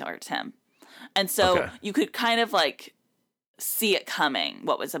running towards him. And so you could kind of like see it coming,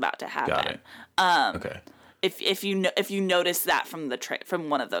 what was about to happen. Got it. If you notice that from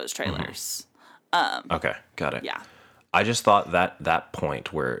one of those trailers. Okay, got it. Yeah. I just thought that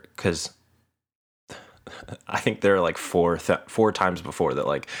point where, because I think there are like four times before that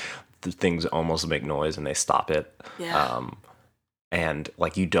like the things almost make noise and they stop it. Yeah. And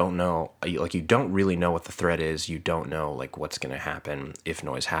like you don't really know what the threat is. You don't know like what's gonna happen if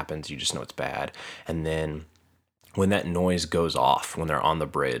noise happens. You just know it's bad. And when that noise goes off, when they're on the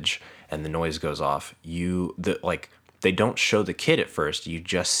bridge and the noise goes off, they don't show the kid at first. You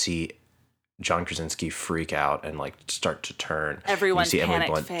just see John Krasinski freak out and like start to turn. Everyone you see Emily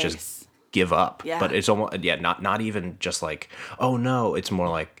Blunt face. just give up. Yeah. But it's almost not even just like, oh no, it's more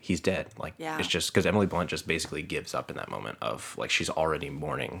like he's dead. Like it's just because Emily Blunt just basically gives up in that moment of like she's already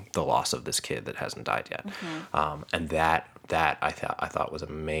mourning the loss of this kid that hasn't died yet. And that I thought was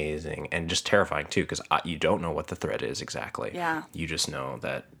amazing and just terrifying too, because you don't know what the threat is exactly. Yeah. You just know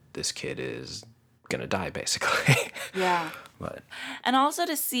that this kid is gonna die basically. Yeah. And also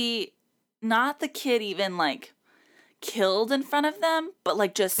to see not the kid even like killed in front of them, but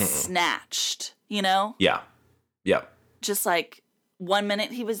like just snatched, you know? Yeah. Yep. Just like 1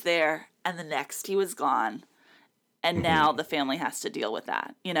 minute he was there and the next he was gone. And now the family has to deal with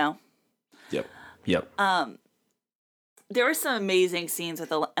that, you know? Yep. There were some amazing scenes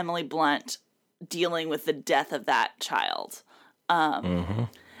with Emily Blunt dealing with the death of that child. The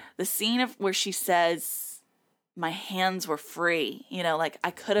scene where she says, my hands were free, you know, like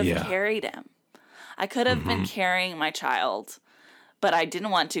I could have carried him. I could have been carrying my child, but I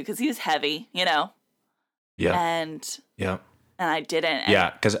didn't want to because he was heavy, you know? Yeah. And I didn't.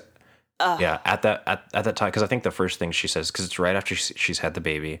 Because at that time, because I think the first thing she says, because it's right after she's had the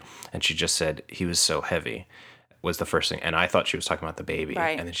baby, and she just said he was so heavy, was the first thing, and I thought she was talking about the baby,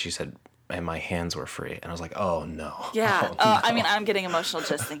 right. And then she said, and my hands were free, and I was like, oh no. Yeah. Oh, no. I mean, I'm getting emotional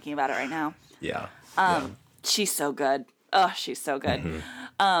just thinking about it right now. Yeah. She's so good. Oh, she's so good.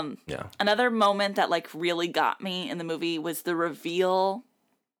 Another moment that like really got me in the movie was the reveal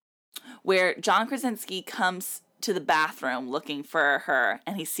where John Krasinski comes to the bathroom looking for her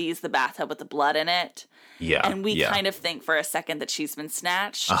and he sees the bathtub with the blood in it. Yeah. And we kind of think for a second that she's been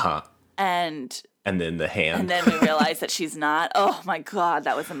snatched. And then the hand. And then we realize that she's not. Oh my God,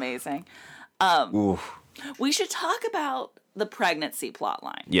 that was amazing. We should talk about the pregnancy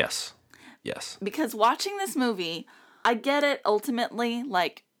plotline. Yes. Because watching this movie, I get it ultimately,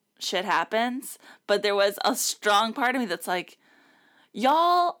 like, shit happens, but there was a strong part of me that's like,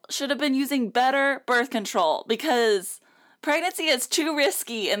 y'all should have been using better birth control because pregnancy is too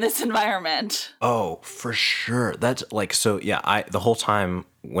risky in this environment. Oh, for sure. That's like, so yeah, the whole time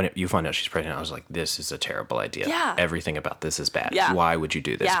when you find out she's pregnant, I was like, this is a terrible idea. Yeah. Everything about this is bad. Yeah. Why would you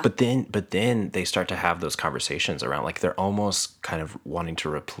do this? Yeah. But then they start to have those conversations around, like, they're almost kind of wanting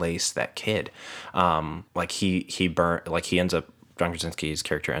to replace that kid. Like he ends up, John Krasinski's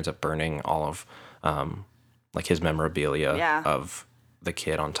character ends up burning all of like his memorabilia of the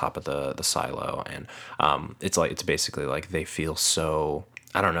kid on top of the silo, and it's basically like they feel so,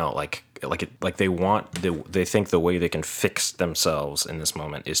 I don't know, like they think the way they can fix themselves in this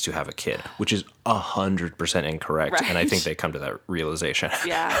moment is to have a kid, which is 100% incorrect. Right. And I think they come to that realization.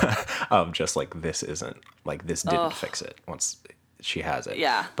 Yeah. Of just like, this isn't, like, this didn't fix it once she has it.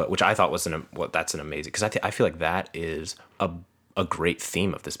 Yeah. But which I thought was that's an amazing, because I feel like that is a great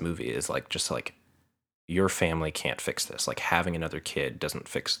theme of this movie, is like, just like, your family can't fix this. Like, having another kid doesn't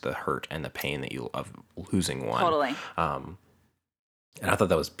fix the hurt and the pain that of losing one. Totally. And I thought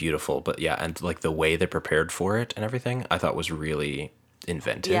that was beautiful. But yeah, and like the way they prepared for it and everything, I thought was really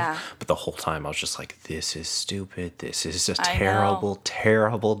inventive. Yeah. But the whole time I was just like, this is stupid. This is a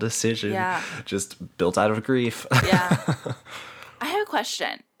terrible decision. Yeah. Just built out of grief. Yeah. I have a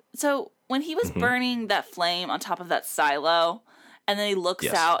question. So when he was burning that flame on top of that silo, and then he looks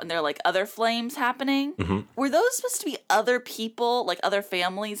out and there are like other flames happening, were those supposed to be other people, like other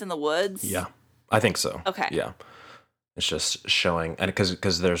families in the woods? Yeah, I think so. Okay. Yeah. It's just showing, and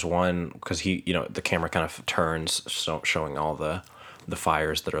because there's one, because he, the camera kind of turns, showing all the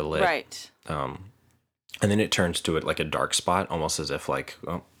fires that are lit. Right. And then it turns to it like a dark spot, almost as if like,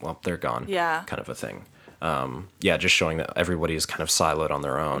 oh, well, they're gone. Yeah. Kind of a thing. Just showing that everybody is kind of siloed on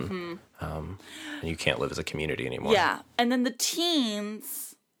their own. And you can't live as a community anymore. Yeah. And then the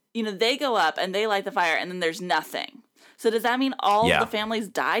teens, they go up and they light the fire and then there's nothing. So does that mean all of the families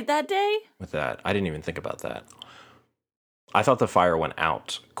died that day? With that, I didn't even think about that. I thought the fire went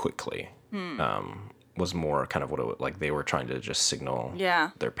out quickly. Was more kind of what it, like they were trying to just signal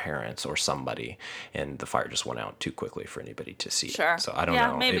their parents or somebody, and the fire just went out too quickly for anybody to see. Sure. So I don't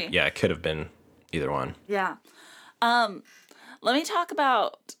know. Maybe. It could have been either one. Yeah. Let me talk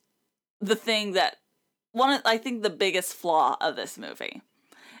about the thing that I think the biggest flaw of this movie,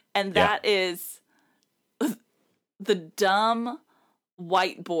 and that is the dumb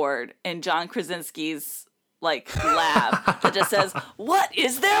whiteboard in John Krasinski's lab that just says, "What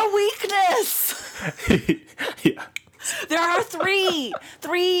is their weakness?" Yeah. There are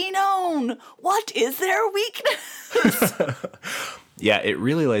three known. What is their weakness? Yeah, it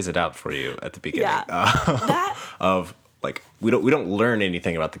really lays it out for you at the beginning. Yeah. Of like, we don't learn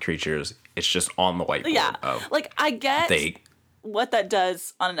anything about the creatures. It's just on the whiteboard. Yeah. I get what that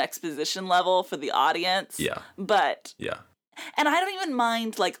does on an exposition level for the audience. Yeah. But yeah. And I don't even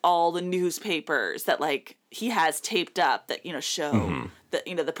mind all the newspapers that he has taped up that show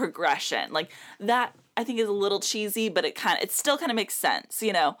the the progression. That I think is a little cheesy, but it still kind of makes sense,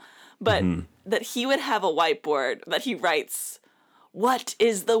 But that he would have a whiteboard that he writes, "What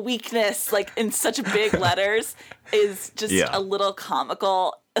is the weakness?" In such big letters is just a little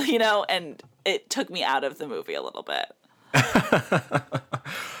comical, and it took me out of the movie a little bit.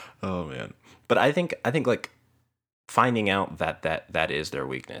 Oh man. But I think finding out that is their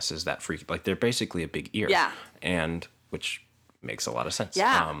weakness is that freak, they're basically a big ear. Yeah. And which makes a lot of sense.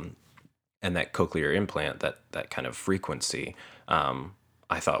 Yeah. And that cochlear implant, that kind of frequency,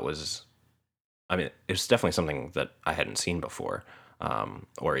 I thought was, it was definitely something that I hadn't seen before,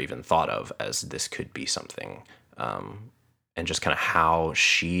 or even thought of as this could be something. And just kind of how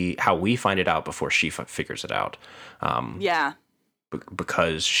we find it out before she figures it out. Yeah.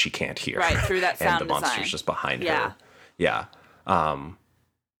 Because she can't hear. Right, through that sound and the monster's design. just behind her. Yeah.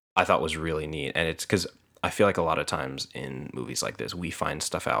 I thought was really neat. And it's because I feel like a lot of times in movies like this, we find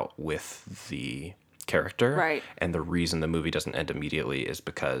stuff out with the character. Right. And the reason the movie doesn't end immediately is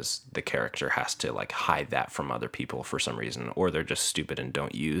because the character has to hide that from other people for some reason, or they're just stupid and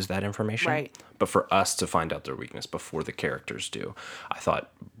don't use that information. Right. But for us to find out their weakness before the characters do, I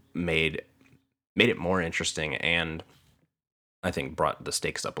thought made it more interesting, and I think brought the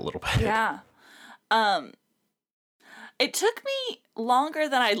stakes up a little bit. Yeah. It took me longer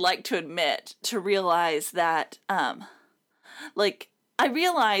than I'd like to admit to realize that, I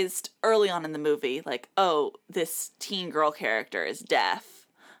realized early on in the movie, this teen girl character is deaf,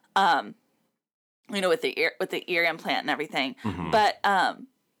 with the ear implant and everything. But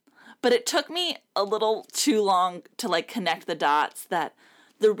it took me a little too long to connect the dots that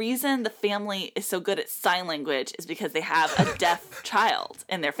the reason the family is so good at sign language is because they have a deaf child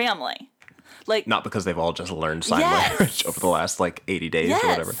in their family. Like, not because they've all just learned sign Yes. language over the last like 80 days Yes. or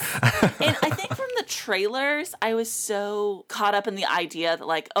whatever. And I think from the trailers, I was so caught up in the idea that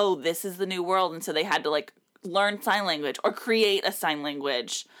like, oh, this is the new world, and so they had to like learn sign language or create a sign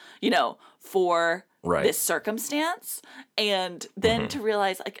language, for Right. this circumstance. And then to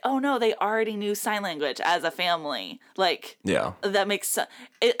realize like, oh no, they already knew sign language as a family. Like, Yeah. that makes sense.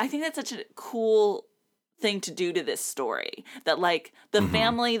 I think that's such a cool thing to do to this story, that like the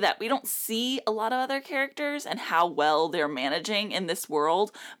family that we don't see a lot of other characters and how well they're managing in this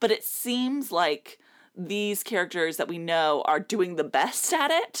world, but it seems like these characters that we know are doing the best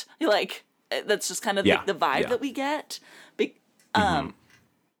at it. Like, that's just kind of the vibe that we get.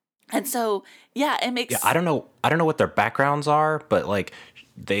 And so, it makes. Yeah, I don't know what their backgrounds are, but like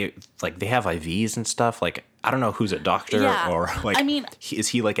they have IVs and stuff. Like, I don't know who's a doctor or like. I mean, is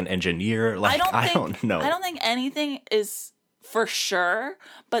he like an engineer? Like, I don't know. I don't think anything is for sure,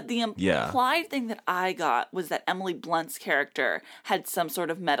 but the implied thing that I got was that Emily Blunt's character had some sort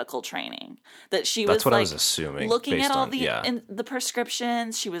of medical training. That she was That's what like I was assuming, looking based at all on- in the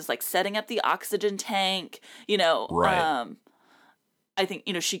prescriptions. She was like setting up the oxygen tank. Right. I think,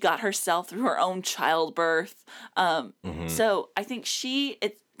 she got herself through her own childbirth. So I think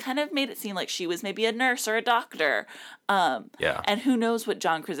it kind of made it seem like she was maybe a nurse or a doctor. And who knows what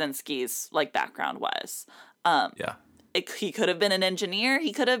John Krasinski's like background was. He could have been an engineer.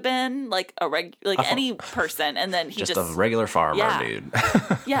 He could have been like any person. And then he just a regular farmer, dude.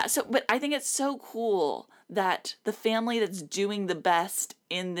 But I think it's so cool that the family that's doing the best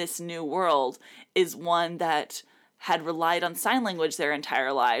in this new world is one that had relied on sign language their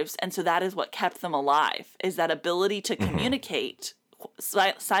entire lives. And so that is what kept them alive, is that ability to communicate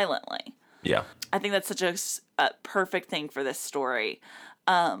silently. Yeah. I think that's such a perfect thing for this story.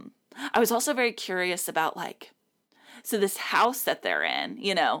 I was also very curious about so this house that they're in,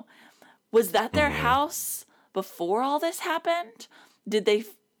 was that their house before all this happened? Did they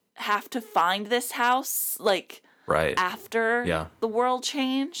have to find this house right after the world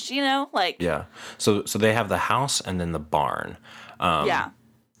changed? Yeah. So they have the house and then the barn.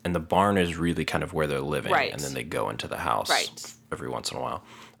 And the barn is really kind of where they're living, Right. and then they go into the house Right. every once in a while.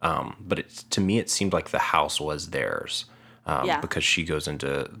 But to me, it seemed like the house was theirs because she goes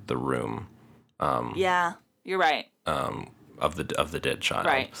into the room. You're right. Of the dead child.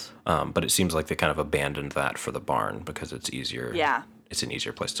 Right. But it seems like they kind of abandoned that for the barn because it's easier. Yeah. It's an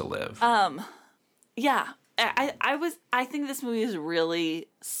easier place to live. I think this movie is really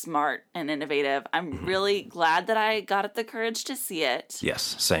smart and innovative. I'm really glad that I got the courage to see it.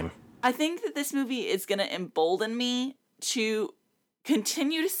 Yes, same. I think that this movie is going to embolden me to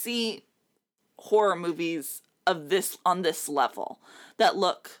continue to see horror movies on this level that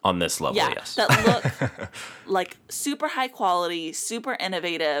look On this level, yes. that look like super high quality, super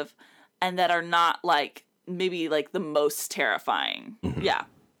innovative, and that are not maybe the most terrifying. Yeah.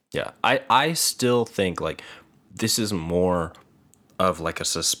 Yeah, I still think this is more of a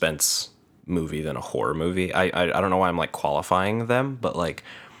suspense movie than a horror movie. I don't know why I'm like them, but like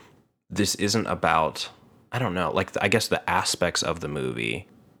this isn't about, I don't know, like I guess the aspects of the movie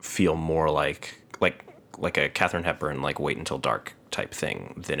feel more like a Katharine Hepburn like Wait Until Dark type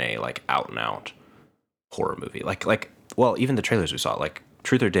thing than a like out and out horror movie. Well, even the trailers we saw, like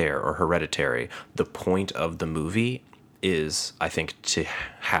Truth or Dare or Hereditary, the point of the movie is, I think, to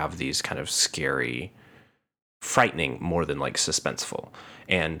have these kind of scary, frightening more than like suspenseful.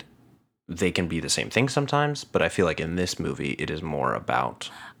 And they can be the same thing sometimes, but I feel like in this movie it is more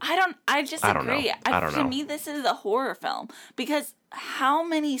about, I disagree. I don't know. To me, this is a horror film because how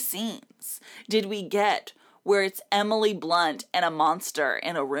many scenes did we get where it's Emily Blunt and a monster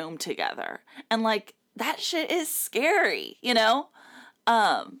in a room together? And like that shit is scary, you know?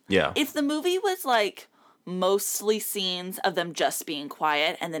 Yeah. If the movie was like mostly scenes of them just being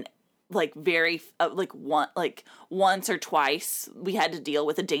quiet and then like very once or twice we had to deal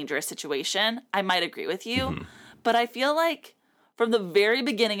with a dangerous situation, I might agree with you. Mm-hmm. But I feel like from the very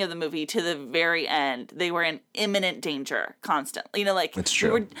beginning of the movie to the very end, they were in imminent danger constantly. You know, like it's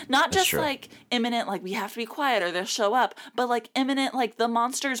true. We were not it's just true. like imminent, like we have to be quiet or they'll show up, but like imminent, like the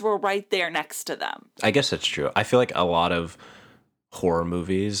monsters were right there next to them. I guess that's true. I feel like a lot of horror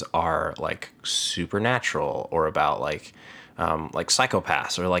movies are like supernatural or about like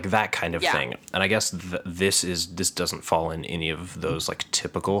psychopaths or like that kind of thing. And I guess this doesn't fall in any of those like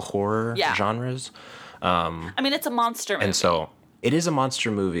typical horror genres. I mean, it's a monster movie. And so it is a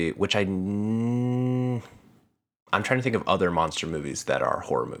monster movie, which I'm trying to think of other monster movies that are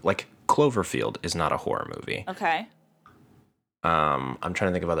horror movies. Like Cloverfield is not a horror movie. Okay. I'm trying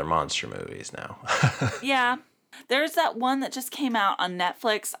to think of other monster movies now. Yeah. There's that one that just came out on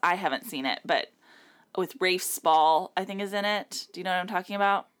Netflix. I haven't seen it, but with Rafe Spall, I think, is in it. Do you know what I'm talking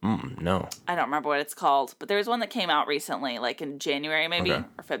about? No. I don't remember what it's called, but there's one that came out recently, like in January maybe,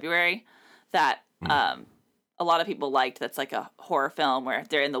 or February, that a lot of people liked. That's like a horror film where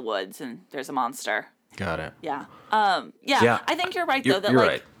they're in the woods and there's a monster. Got it. Yeah. I think you're right, though, that you're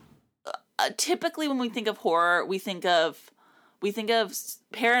like typically when we think of horror, we think of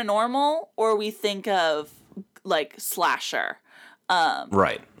paranormal or we think of like slasher.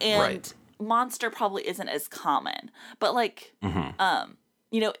 Right. And monster probably isn't as common. But like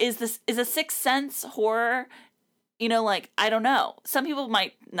you know, is a Sixth Sense horror? You know, like, I don't know. Some people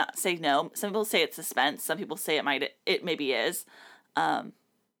might not say no. Some people say it's suspense. Some people say it maybe is.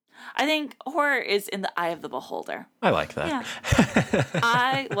 I think horror is in the eye of the beholder. I like that. Yeah.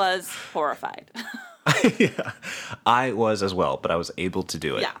 I was horrified. Yeah, I was as well, but I was able to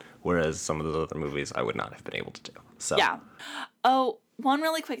do it. Yeah. Whereas some of the other movies I would not have been able to do. So Yeah. Oh, one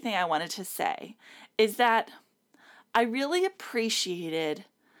really quick thing I wanted to say is that I really appreciated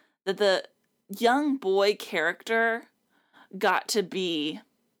that the young boy character got to be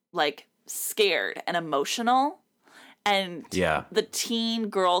like scared and emotional, and the teen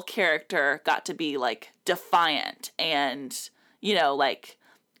girl character got to be like defiant and, you know, like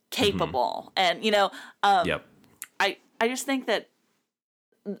capable. And, you know, I just think that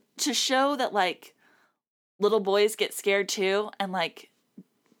to show that like little boys get scared too, and like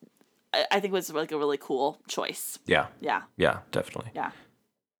I think it was like a really cool choice. Yeah, definitely. Yeah.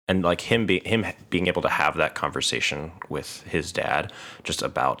 And like him being able to have that conversation with his dad just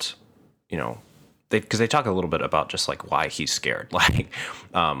about, you know, because they talk a little bit about just like why he's scared, like,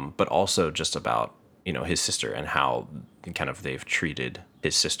 but also just about, you know, his sister and how kind of they've treated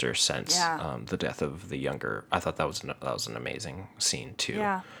his sister since the death of the younger. I thought that was an amazing scene too.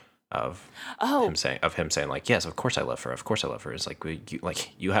 Yeah. Of him saying like, yes, of course I love her. Of course I love her. It's like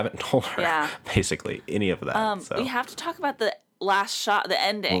you haven't told her basically any of that. We have to talk about the last shot, the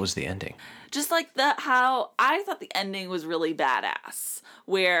ending. What was the ending? Just like how I thought the ending was really badass.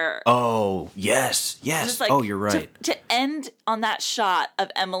 Where yes. Like, you're right. To end on that shot of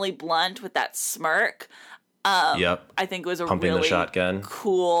Emily Blunt with that smirk. I think was a pumping really the shotgun.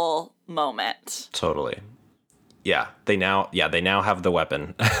 Cool moment. Totally. Yeah, they now have the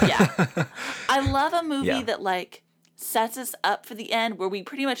weapon. I love a movie that like sets us up for the end where we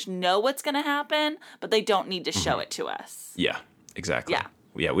pretty much know what's going to happen, but they don't need to show it to us. Yeah, exactly.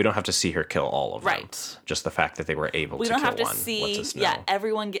 Yeah, we don't have to see her kill all of them. Right. Just the fact that they were able to kill one. We don't have to see,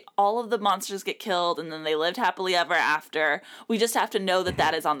 all of the monsters get killed and then they lived happily ever after. We just have to know that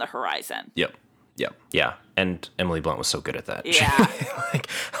that is on the horizon. Yep. Yeah. And Emily Blunt was so good at that. Yeah.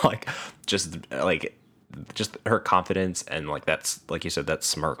 Just her confidence and like that's like you said, that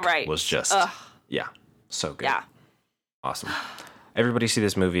smirk was just so good. Yeah. Awesome. Everybody see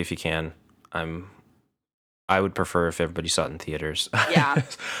this movie if you can. I would prefer if everybody saw it in theaters. Yeah.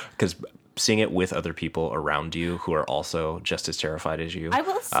 Because seeing it with other people around you who are also just as terrified as you, I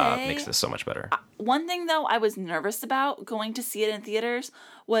will say, makes this so much better. One thing though I was nervous about going to see it in theaters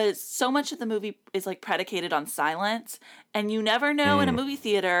was so much of the movie is like predicated on silence, and you never know in a movie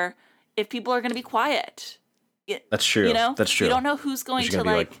theater if people are going to be quiet. That's true. You know? That's true. You don't know who's going to be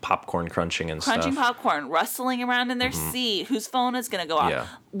like popcorn crunching and crunching popcorn, rustling around in their seat, whose phone is going to go off. Yeah.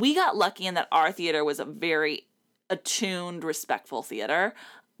 We got lucky in that our theater was a very attuned, respectful theater.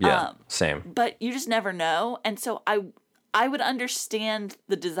 Yeah, same. But you just never know. And so I would understand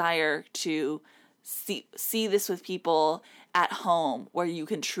the desire to see this with people at home where you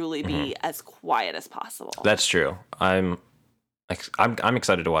can truly be as quiet as possible. That's true. I'm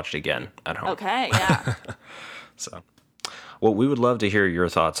excited to watch it again at home. Okay, yeah. So, well, we would love to hear your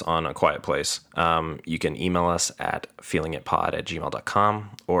thoughts on A Quiet Place. You can email us at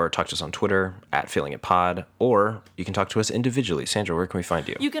feelingitpod@gmail.com or talk to us on Twitter @feelingitpod, or you can talk to us individually. Sandra, where can we find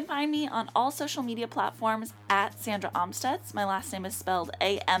you? You can find me on all social media platforms @Sandra Amstutz. My last name is spelled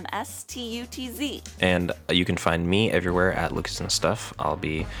AMSTUTZ. And you can find me everywhere @LucasandStuff. I'll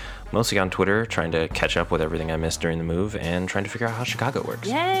be mostly on Twitter, trying to catch up with everything I missed during the move and trying to figure out how Chicago works.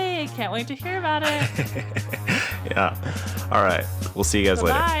 Yay! Can't wait to hear about it. Yeah. All right. We'll see you guys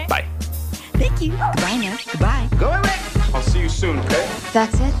later. Bye. Thank you. Bye now. Goodbye. Go away. I'll see you soon, okay?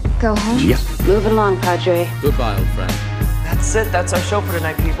 That's it? Go home? Yep. Move it along, Padre. Goodbye, old friend. That's it. That's our show for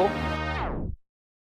tonight, people.